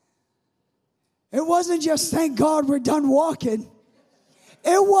 It wasn't just, thank God we're done walking.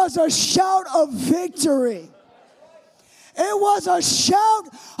 It was a shout of victory. It was a shout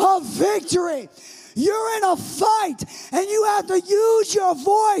of victory. You're in a fight, and you have to use your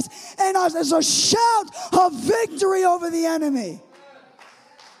voice and as a shout of victory over the enemy.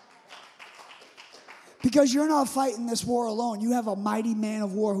 Because you're not fighting this war alone. You have a mighty man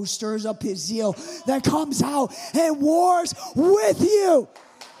of war who stirs up his zeal that comes out and wars with you.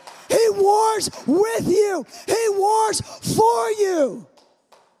 He wars with you. He wars for you.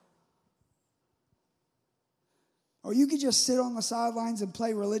 Or you could just sit on the sidelines and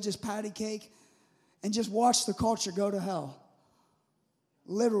play religious patty cake and just watch the culture go to hell.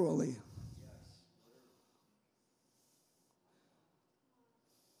 Literally.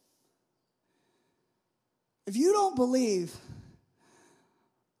 If you don't believe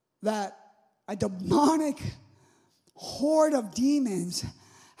that a demonic horde of demons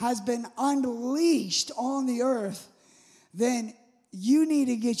has been unleashed on the earth, then you need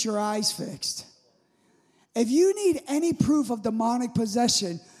to get your eyes fixed. If you need any proof of demonic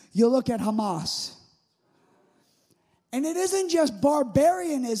possession, you look at Hamas. And it isn't just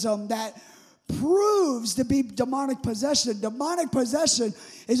barbarianism that proves to be demonic possession. Demonic possession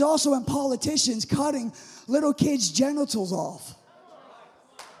is also in politicians cutting little kids' genitals off.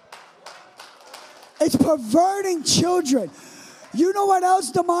 It's perverting children. You know what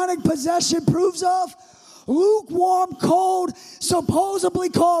else demonic possession proves of? Lukewarm, cold, supposedly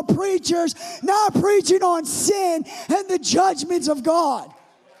called preachers not preaching on sin and the judgments of God.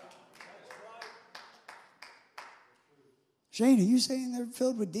 Shane, are you saying they're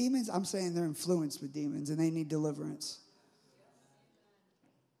filled with demons? I'm saying they're influenced with demons and they need deliverance.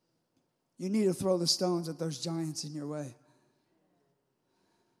 You need to throw the stones at those giants in your way.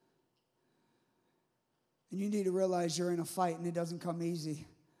 And you need to realize you're in a fight and it doesn't come easy.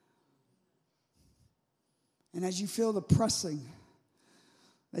 And as you feel the pressing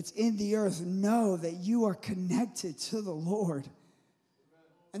that's in the earth, know that you are connected to the Lord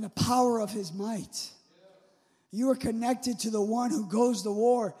and the power of his might. You are connected to the one who goes to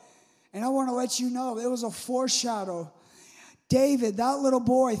war. And I want to let you know, it was a foreshadow. David, that little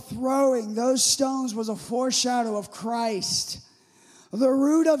boy throwing those stones was a foreshadow of Christ. The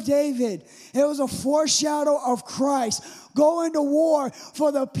root of David, it was a foreshadow of Christ going to war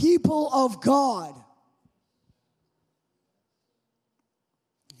for the people of God.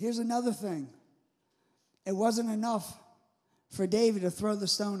 Here's another thing. It wasn't enough for David to throw the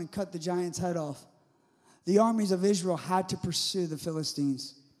stone and cut the giant's head off. The armies of Israel had to pursue the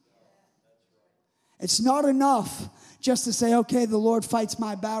Philistines. It's not enough just to say, okay, the Lord fights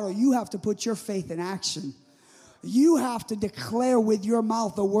my battle. You have to put your faith in action. You have to declare with your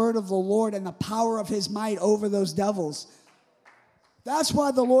mouth the word of the Lord and the power of his might over those devils. That's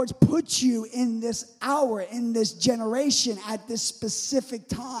why the Lord's put you in this hour, in this generation, at this specific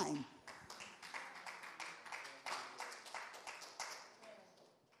time.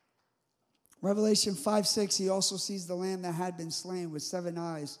 Revelation 5:6, he also sees the Lamb that had been slain with 7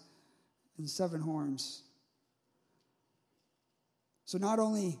 eyes and 7 horns. So not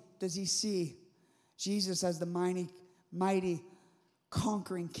only does he see Jesus as the mighty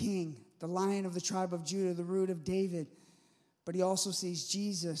conquering king, the Lion of the tribe of Judah, the root of David, but he also sees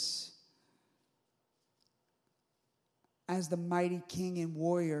Jesus as the mighty king and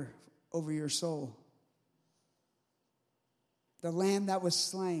warrior over your soul. The Lamb that was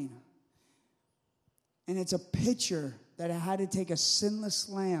slain. And it's a picture that it had to take a sinless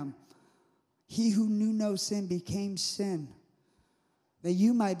lamb. He who knew no sin became sin, that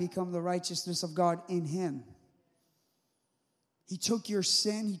you might become the righteousness of God in him. He took your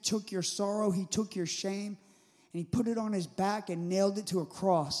sin, he took your sorrow, he took your shame, and he put it on his back and nailed it to a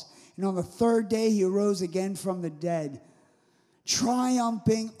cross. And on the 3rd day, he arose again from the dead,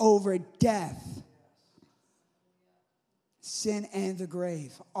 triumphing over death, sin, and the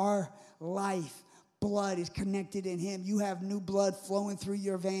grave. Our life, blood is connected in him. You have new blood flowing through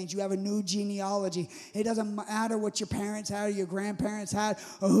your veins. You have a new genealogy. It doesn't matter what your parents had or your grandparents had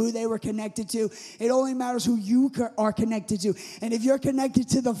or who they were connected to. It only matters who you are connected to. And if you're connected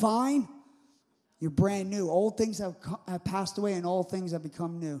to the vine, you're brand new. Old things have passed away and all things have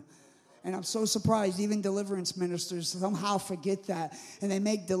become new. And I'm so surprised even deliverance ministers somehow forget that. And they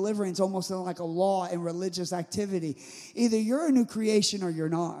make deliverance almost like a law and religious activity. Either you're a new creation or you're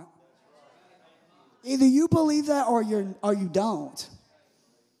not. Either you believe that or you don't.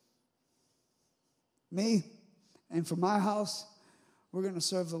 Me and for my house, we're going to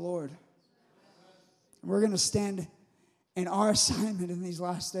serve the Lord. We're going to stand in our assignment in these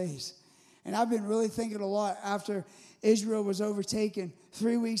last days. And I've been really thinking a lot after Israel was overtaken,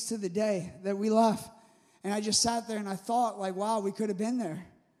 3 weeks to the day that we left. And I just sat there and I thought, like, wow, we could have been there.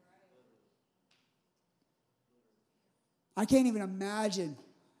 I can't even imagine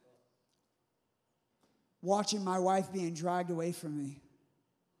watching my wife being dragged away from me.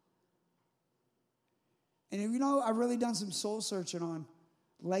 And you know, I've really done some soul searching on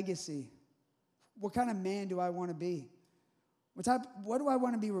legacy. What kind of man do I want to be? What do I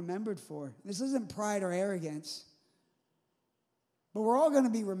want to be remembered for? This isn't pride or arrogance. But we're all going to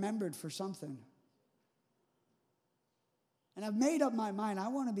be remembered for something. And I've made up my mind. I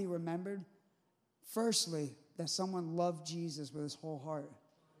want to be remembered, firstly, that someone loved Jesus with his whole heart.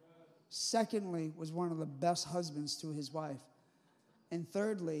 Secondly, was one of the best husbands to his wife. And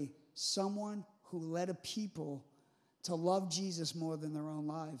thirdly, someone who led a people to love Jesus more than their own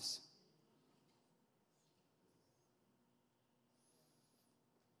lives.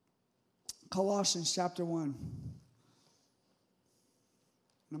 Colossians chapter 1. And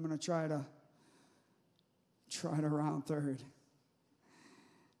I'm going to try to round third.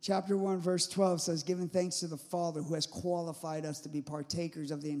 Chapter 1, verse 12 says, giving thanks to the Father who has qualified us to be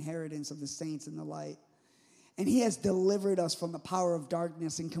partakers of the inheritance of the saints in the light. And he has delivered us from the power of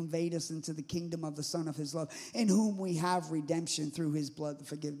darkness and conveyed us into the kingdom of the Son of his love, in whom we have redemption through his blood, the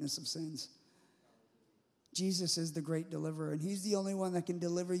forgiveness of sins. Jesus is the great deliverer, and he's the only one that can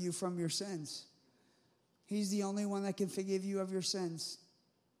deliver you from your sins. He's the only one that can forgive you of your sins.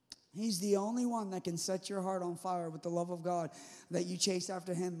 He's the only one that can set your heart on fire with the love of God, that you chase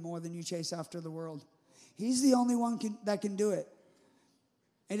after him more than you chase after the world. He's the only one that can do it.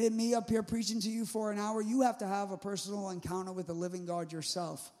 And in me up here preaching to you for an hour, you have to have a personal encounter with the living God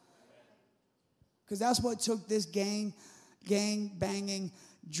yourself. Because that's what took this gang banging,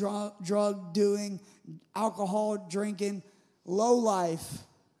 drug doing, alcohol drinking, low life,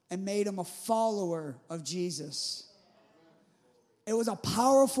 and made him a follower of Jesus. It was a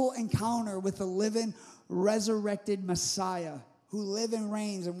powerful encounter with the living, resurrected Messiah who lives and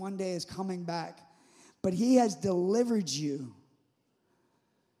reigns and one day is coming back. But he has delivered you.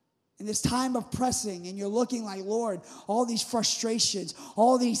 In this time of pressing, and you're looking like, Lord, all these frustrations,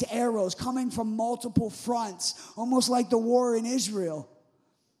 all these arrows coming from multiple fronts, almost like the war in Israel.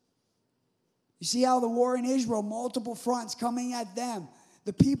 You see how the war in Israel, multiple fronts coming at them,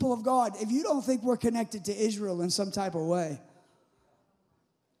 the people of God. If you don't think we're connected to Israel in some type of way,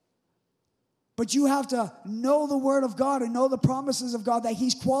 but you have to know the word of God and know the promises of God, that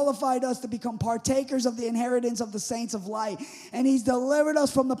he's qualified us to become partakers of the inheritance of the saints of light. And he's delivered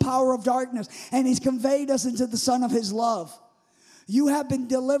us from the power of darkness. And he's conveyed us into the Son of his love. You have been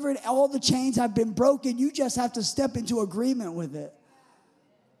delivered. All the chains have been broken. You just have to step into agreement with it.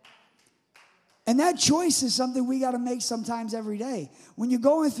 And that choice is something we got to make sometimes every day. When you're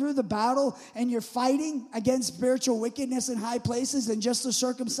going through the battle and you're fighting against spiritual wickedness in high places and just the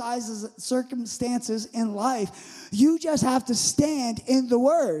circumstances in life, you just have to stand in the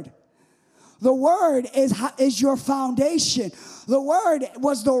Word. The Word is your foundation. The Word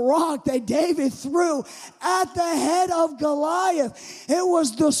was the rock that David threw at the head of Goliath. It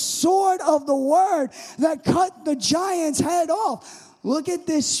was the sword of the Word that cut the giant's head off. Look at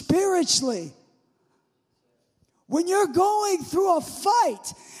this spiritually. When you're going through a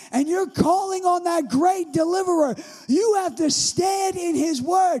fight and you're calling on that great deliverer, you have to stand in his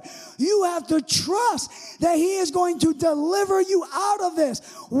word. You have to trust that he is going to deliver you out of this.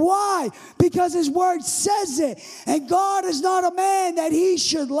 Why? Because his word says it. And God is not a man that he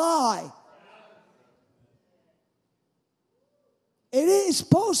should lie. It is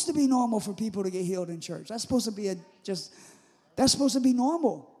supposed to be normal for people to get healed in church. That's supposed to be that's supposed to be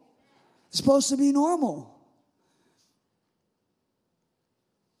normal. It's supposed to be normal.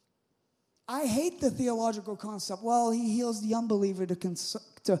 I hate the theological concept. Well, he heals the unbeliever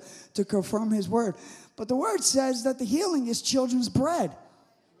to confirm his word. But the word says that the healing is children's bread.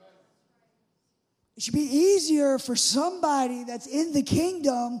 It should be easier for somebody that's in the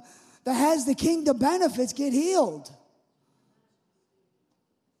kingdom, that has the kingdom benefits, get healed.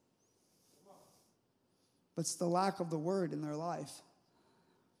 But it's the lack of the word in their life.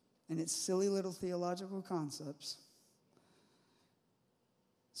 And it's silly little theological concepts.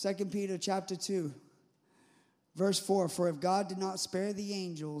 2 Peter chapter 2, verse 4, for if God did not spare the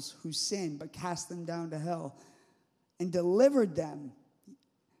angels who sinned, but cast them down to hell, and delivered them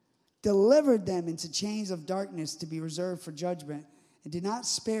into chains of darkness to be reserved for judgment, and did not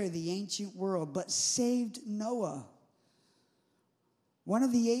spare the ancient world, but saved Noah, one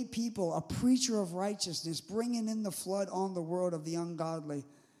of the 8 people, a preacher of righteousness, bringing in the flood on the world of the ungodly,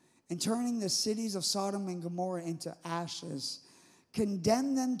 and turning the cities of Sodom and Gomorrah into ashes,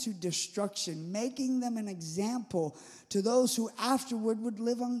 condemn them to destruction, making them an example to those who afterward would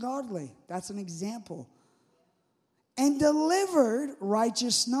live ungodly. That's an example. And delivered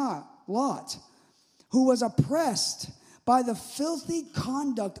righteous Lot, who was oppressed by the filthy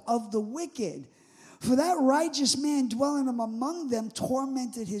conduct of the wicked. For that righteous man dwelling among them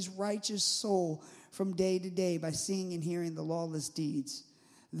tormented his righteous soul from day to day by seeing and hearing the lawless deeds.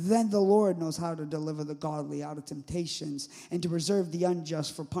 Then the Lord knows how to deliver the godly out of temptations and to reserve the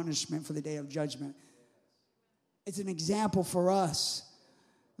unjust for punishment for the day of judgment. It's an example for us.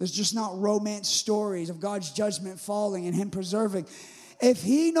 There's just not romance stories of God's judgment falling and him preserving. If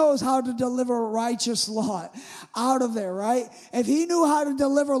he knows how to deliver righteous Lot out of there, right? If he knew how to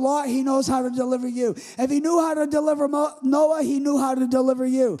deliver Lot, he knows how to deliver you. If he knew how to deliver Noah, he knew how to deliver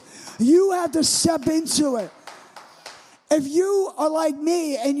you. You have to step into it. If you are like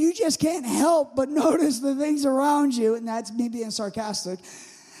me and you just can't help but notice the things around you, and that's me being sarcastic,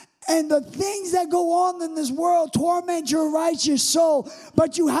 and the things that go on in this world torment your righteous soul,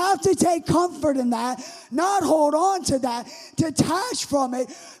 but you have to take comfort in that, not hold on to that, detach from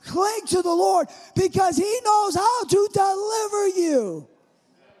it, cling to the Lord, because he knows how to deliver you.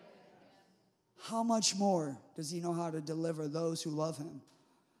 How much more does he know how to deliver those who love him?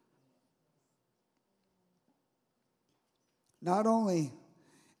 Not only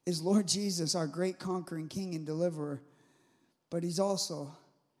is Lord Jesus our great conquering king and deliverer, but he's also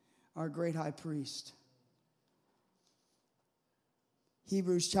our great high priest.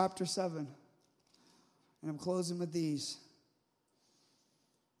 Hebrews chapter 7. And I'm closing with these.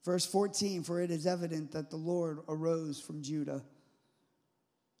 Verse 14, for it is evident that the Lord arose from Judah,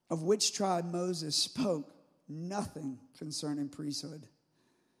 of which tribe Moses spoke nothing concerning priesthood.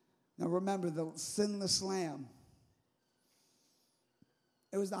 Now remember, the sinless lamb.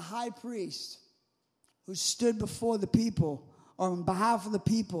 It was the high priest who stood before the people, or on behalf of the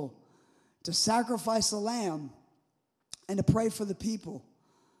people, to sacrifice a lamb and to pray for the people,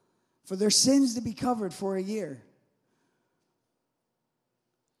 for their sins to be covered for a year.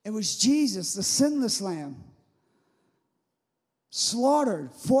 It was Jesus, the sinless lamb,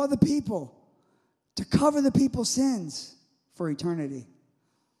 slaughtered for the people to cover the people's sins for eternity.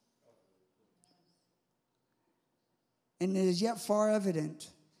 And it is yet far evident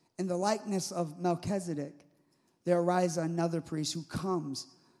in the likeness of Melchizedek, there arises another priest who comes,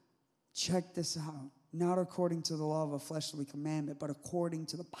 check this out, not according to the law of a fleshly commandment, but according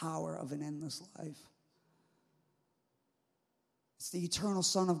to the power of an endless life. It's the eternal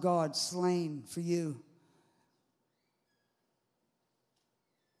Son of God slain for you.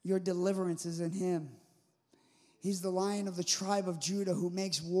 Your deliverance is in him. He's the Lion of the tribe of Judah who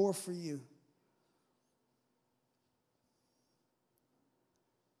makes war for you.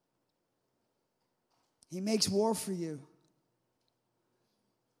 He makes war for you.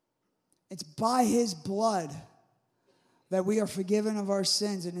 It's by his blood that we are forgiven of our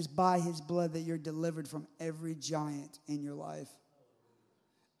sins, and it's by his blood that you're delivered from every giant in your life.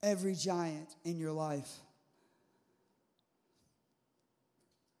 Every giant in your life.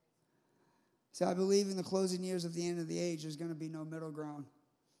 See, I believe in the closing years of the end of the age, there's going to be no middle ground.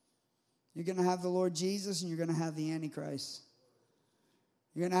 You're going to have the Lord Jesus, and you're going to have the Antichrist.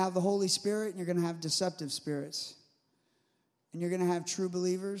 You're going to have the Holy Spirit, and you're going to have deceptive spirits. And you're going to have true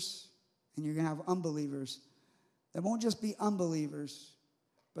believers, and you're going to have unbelievers. They won't just be unbelievers,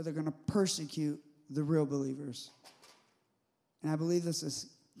 but they're going to persecute the real believers. And I believe this is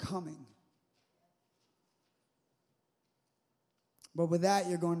coming. But with that,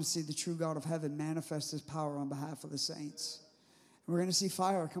 you're going to see the true God of heaven manifest his power on behalf of the saints. And we're going to see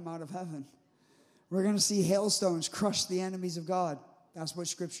fire come out of heaven. We're going to see hailstones crush the enemies of God. That's what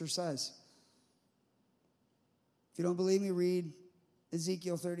Scripture says. If you don't believe me, read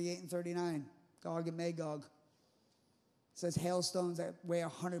Ezekiel 38 and 39, Gog and Magog. It says hailstones that weigh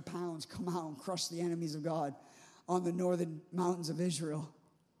 100 pounds come out and crush the enemies of God on the northern mountains of Israel.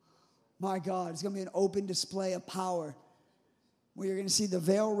 My God, it's going to be an open display of power where you're going to see the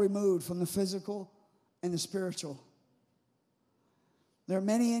veil removed from the physical and the spiritual. There are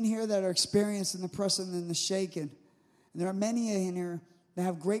many in here that are experiencing the pressing and the shaking. And there are many in here that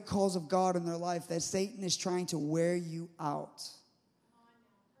have great calls of God in their life that Satan is trying to wear you out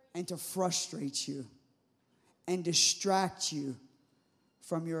and to frustrate you and distract you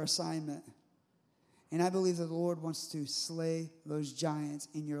from your assignment. And I believe that the Lord wants to slay those giants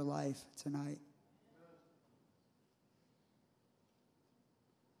in your life tonight.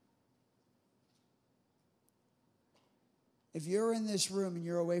 If you're in this room and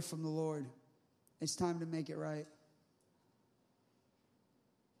you're away from the Lord, it's time to make it right.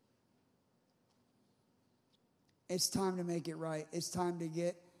 It's time to make it right. It's time to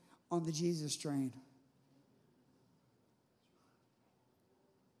get on the Jesus train.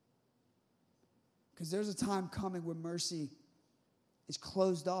 Because there's a time coming when mercy is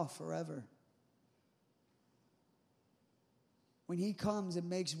closed off forever. When he comes and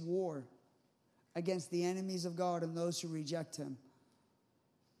makes war against the enemies of God and those who reject him.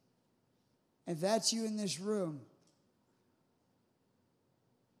 If that's you in this room,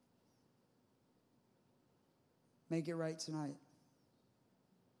 make it right tonight.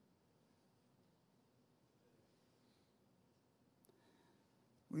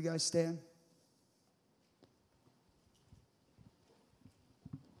 Will you guys stand?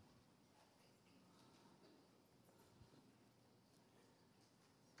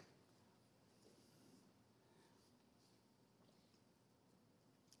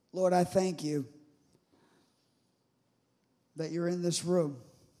 Lord, I thank you that you're in this room.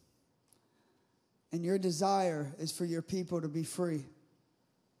 And your desire is for your people to be free.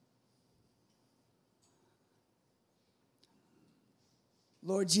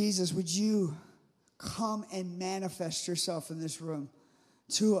 Lord Jesus, would you come and manifest yourself in this room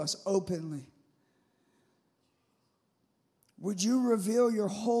to us openly? Would you reveal your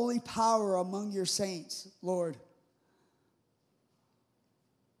holy power among your saints, Lord?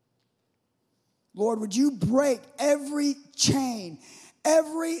 Lord, would you break every chain,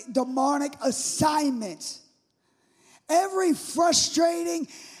 every demonic assignment, every frustrating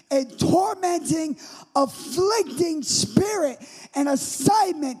and tormenting, afflicting spirit and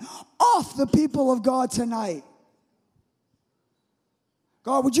assignment off the people of God tonight.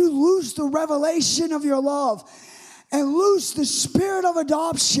 God, would you loose the revelation of your love and loose the spirit of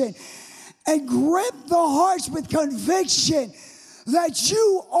adoption and grip the hearts with conviction that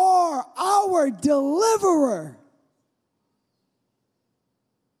you are our deliverer.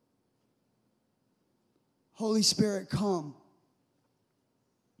 Holy Spirit, come.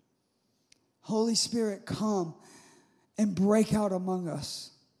 Holy Spirit, come and break out among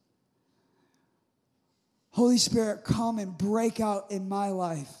us. Holy Spirit, come and break out in my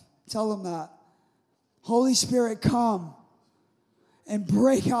life. Tell them that. Holy Spirit, come and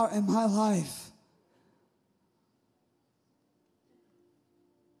break out in my life.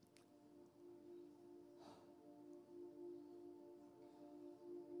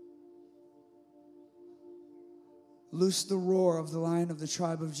 Loose the roar of the Lion of the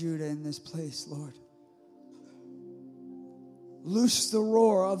tribe of Judah in this place, Lord. Loose the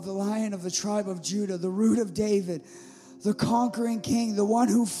roar of the Lion of the tribe of Judah, the root of David, the conquering king, the one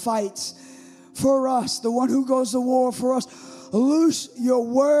who fights for us, the one who goes to war for us. Loose your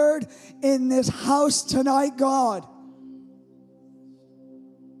word in this house tonight, God.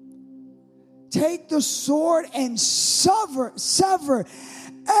 Take the sword and sever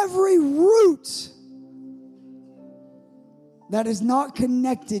every root that is not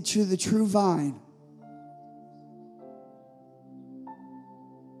connected to the true vine.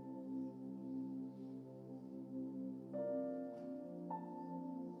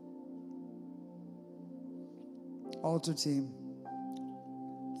 Altar team,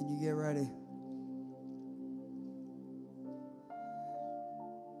 can you get ready?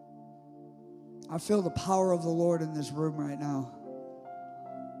 I feel the power of the Lord in this room right now.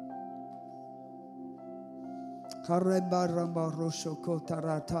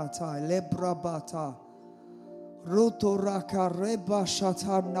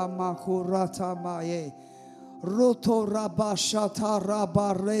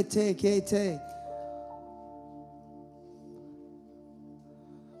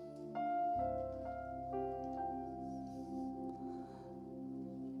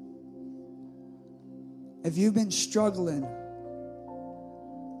 If you've been struggling,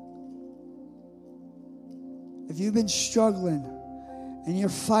 and you're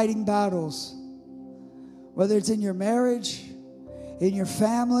fighting battles, whether it's in your marriage, in your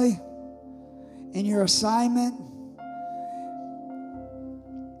family, in your assignment,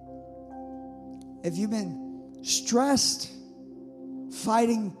 if you've been stressed,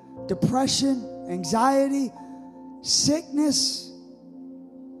 fighting depression, anxiety, sickness,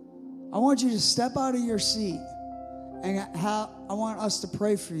 I want you to step out of your seat, and I want us to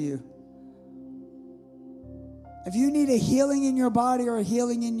pray for you. If you need a healing in your body or a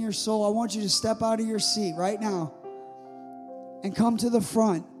healing in your soul, I want you to step out of your seat right now and come to the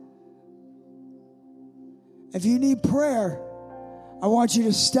front. If you need prayer, I want you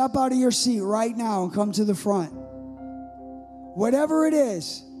to step out of your seat right now and come to the front. Whatever it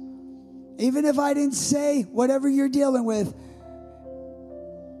is, even if I didn't say whatever you're dealing with,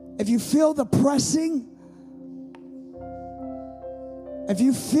 if you feel the pressing, if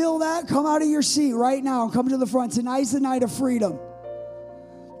you feel that, come out of your seat right now and come to the front. Tonight's the night of freedom.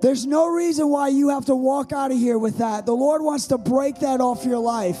 There's no reason why you have to walk out of here with that. The Lord wants to break that off your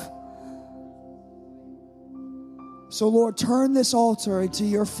life. So, Lord, turn this altar into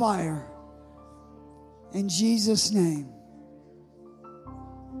your fire. In Jesus' name.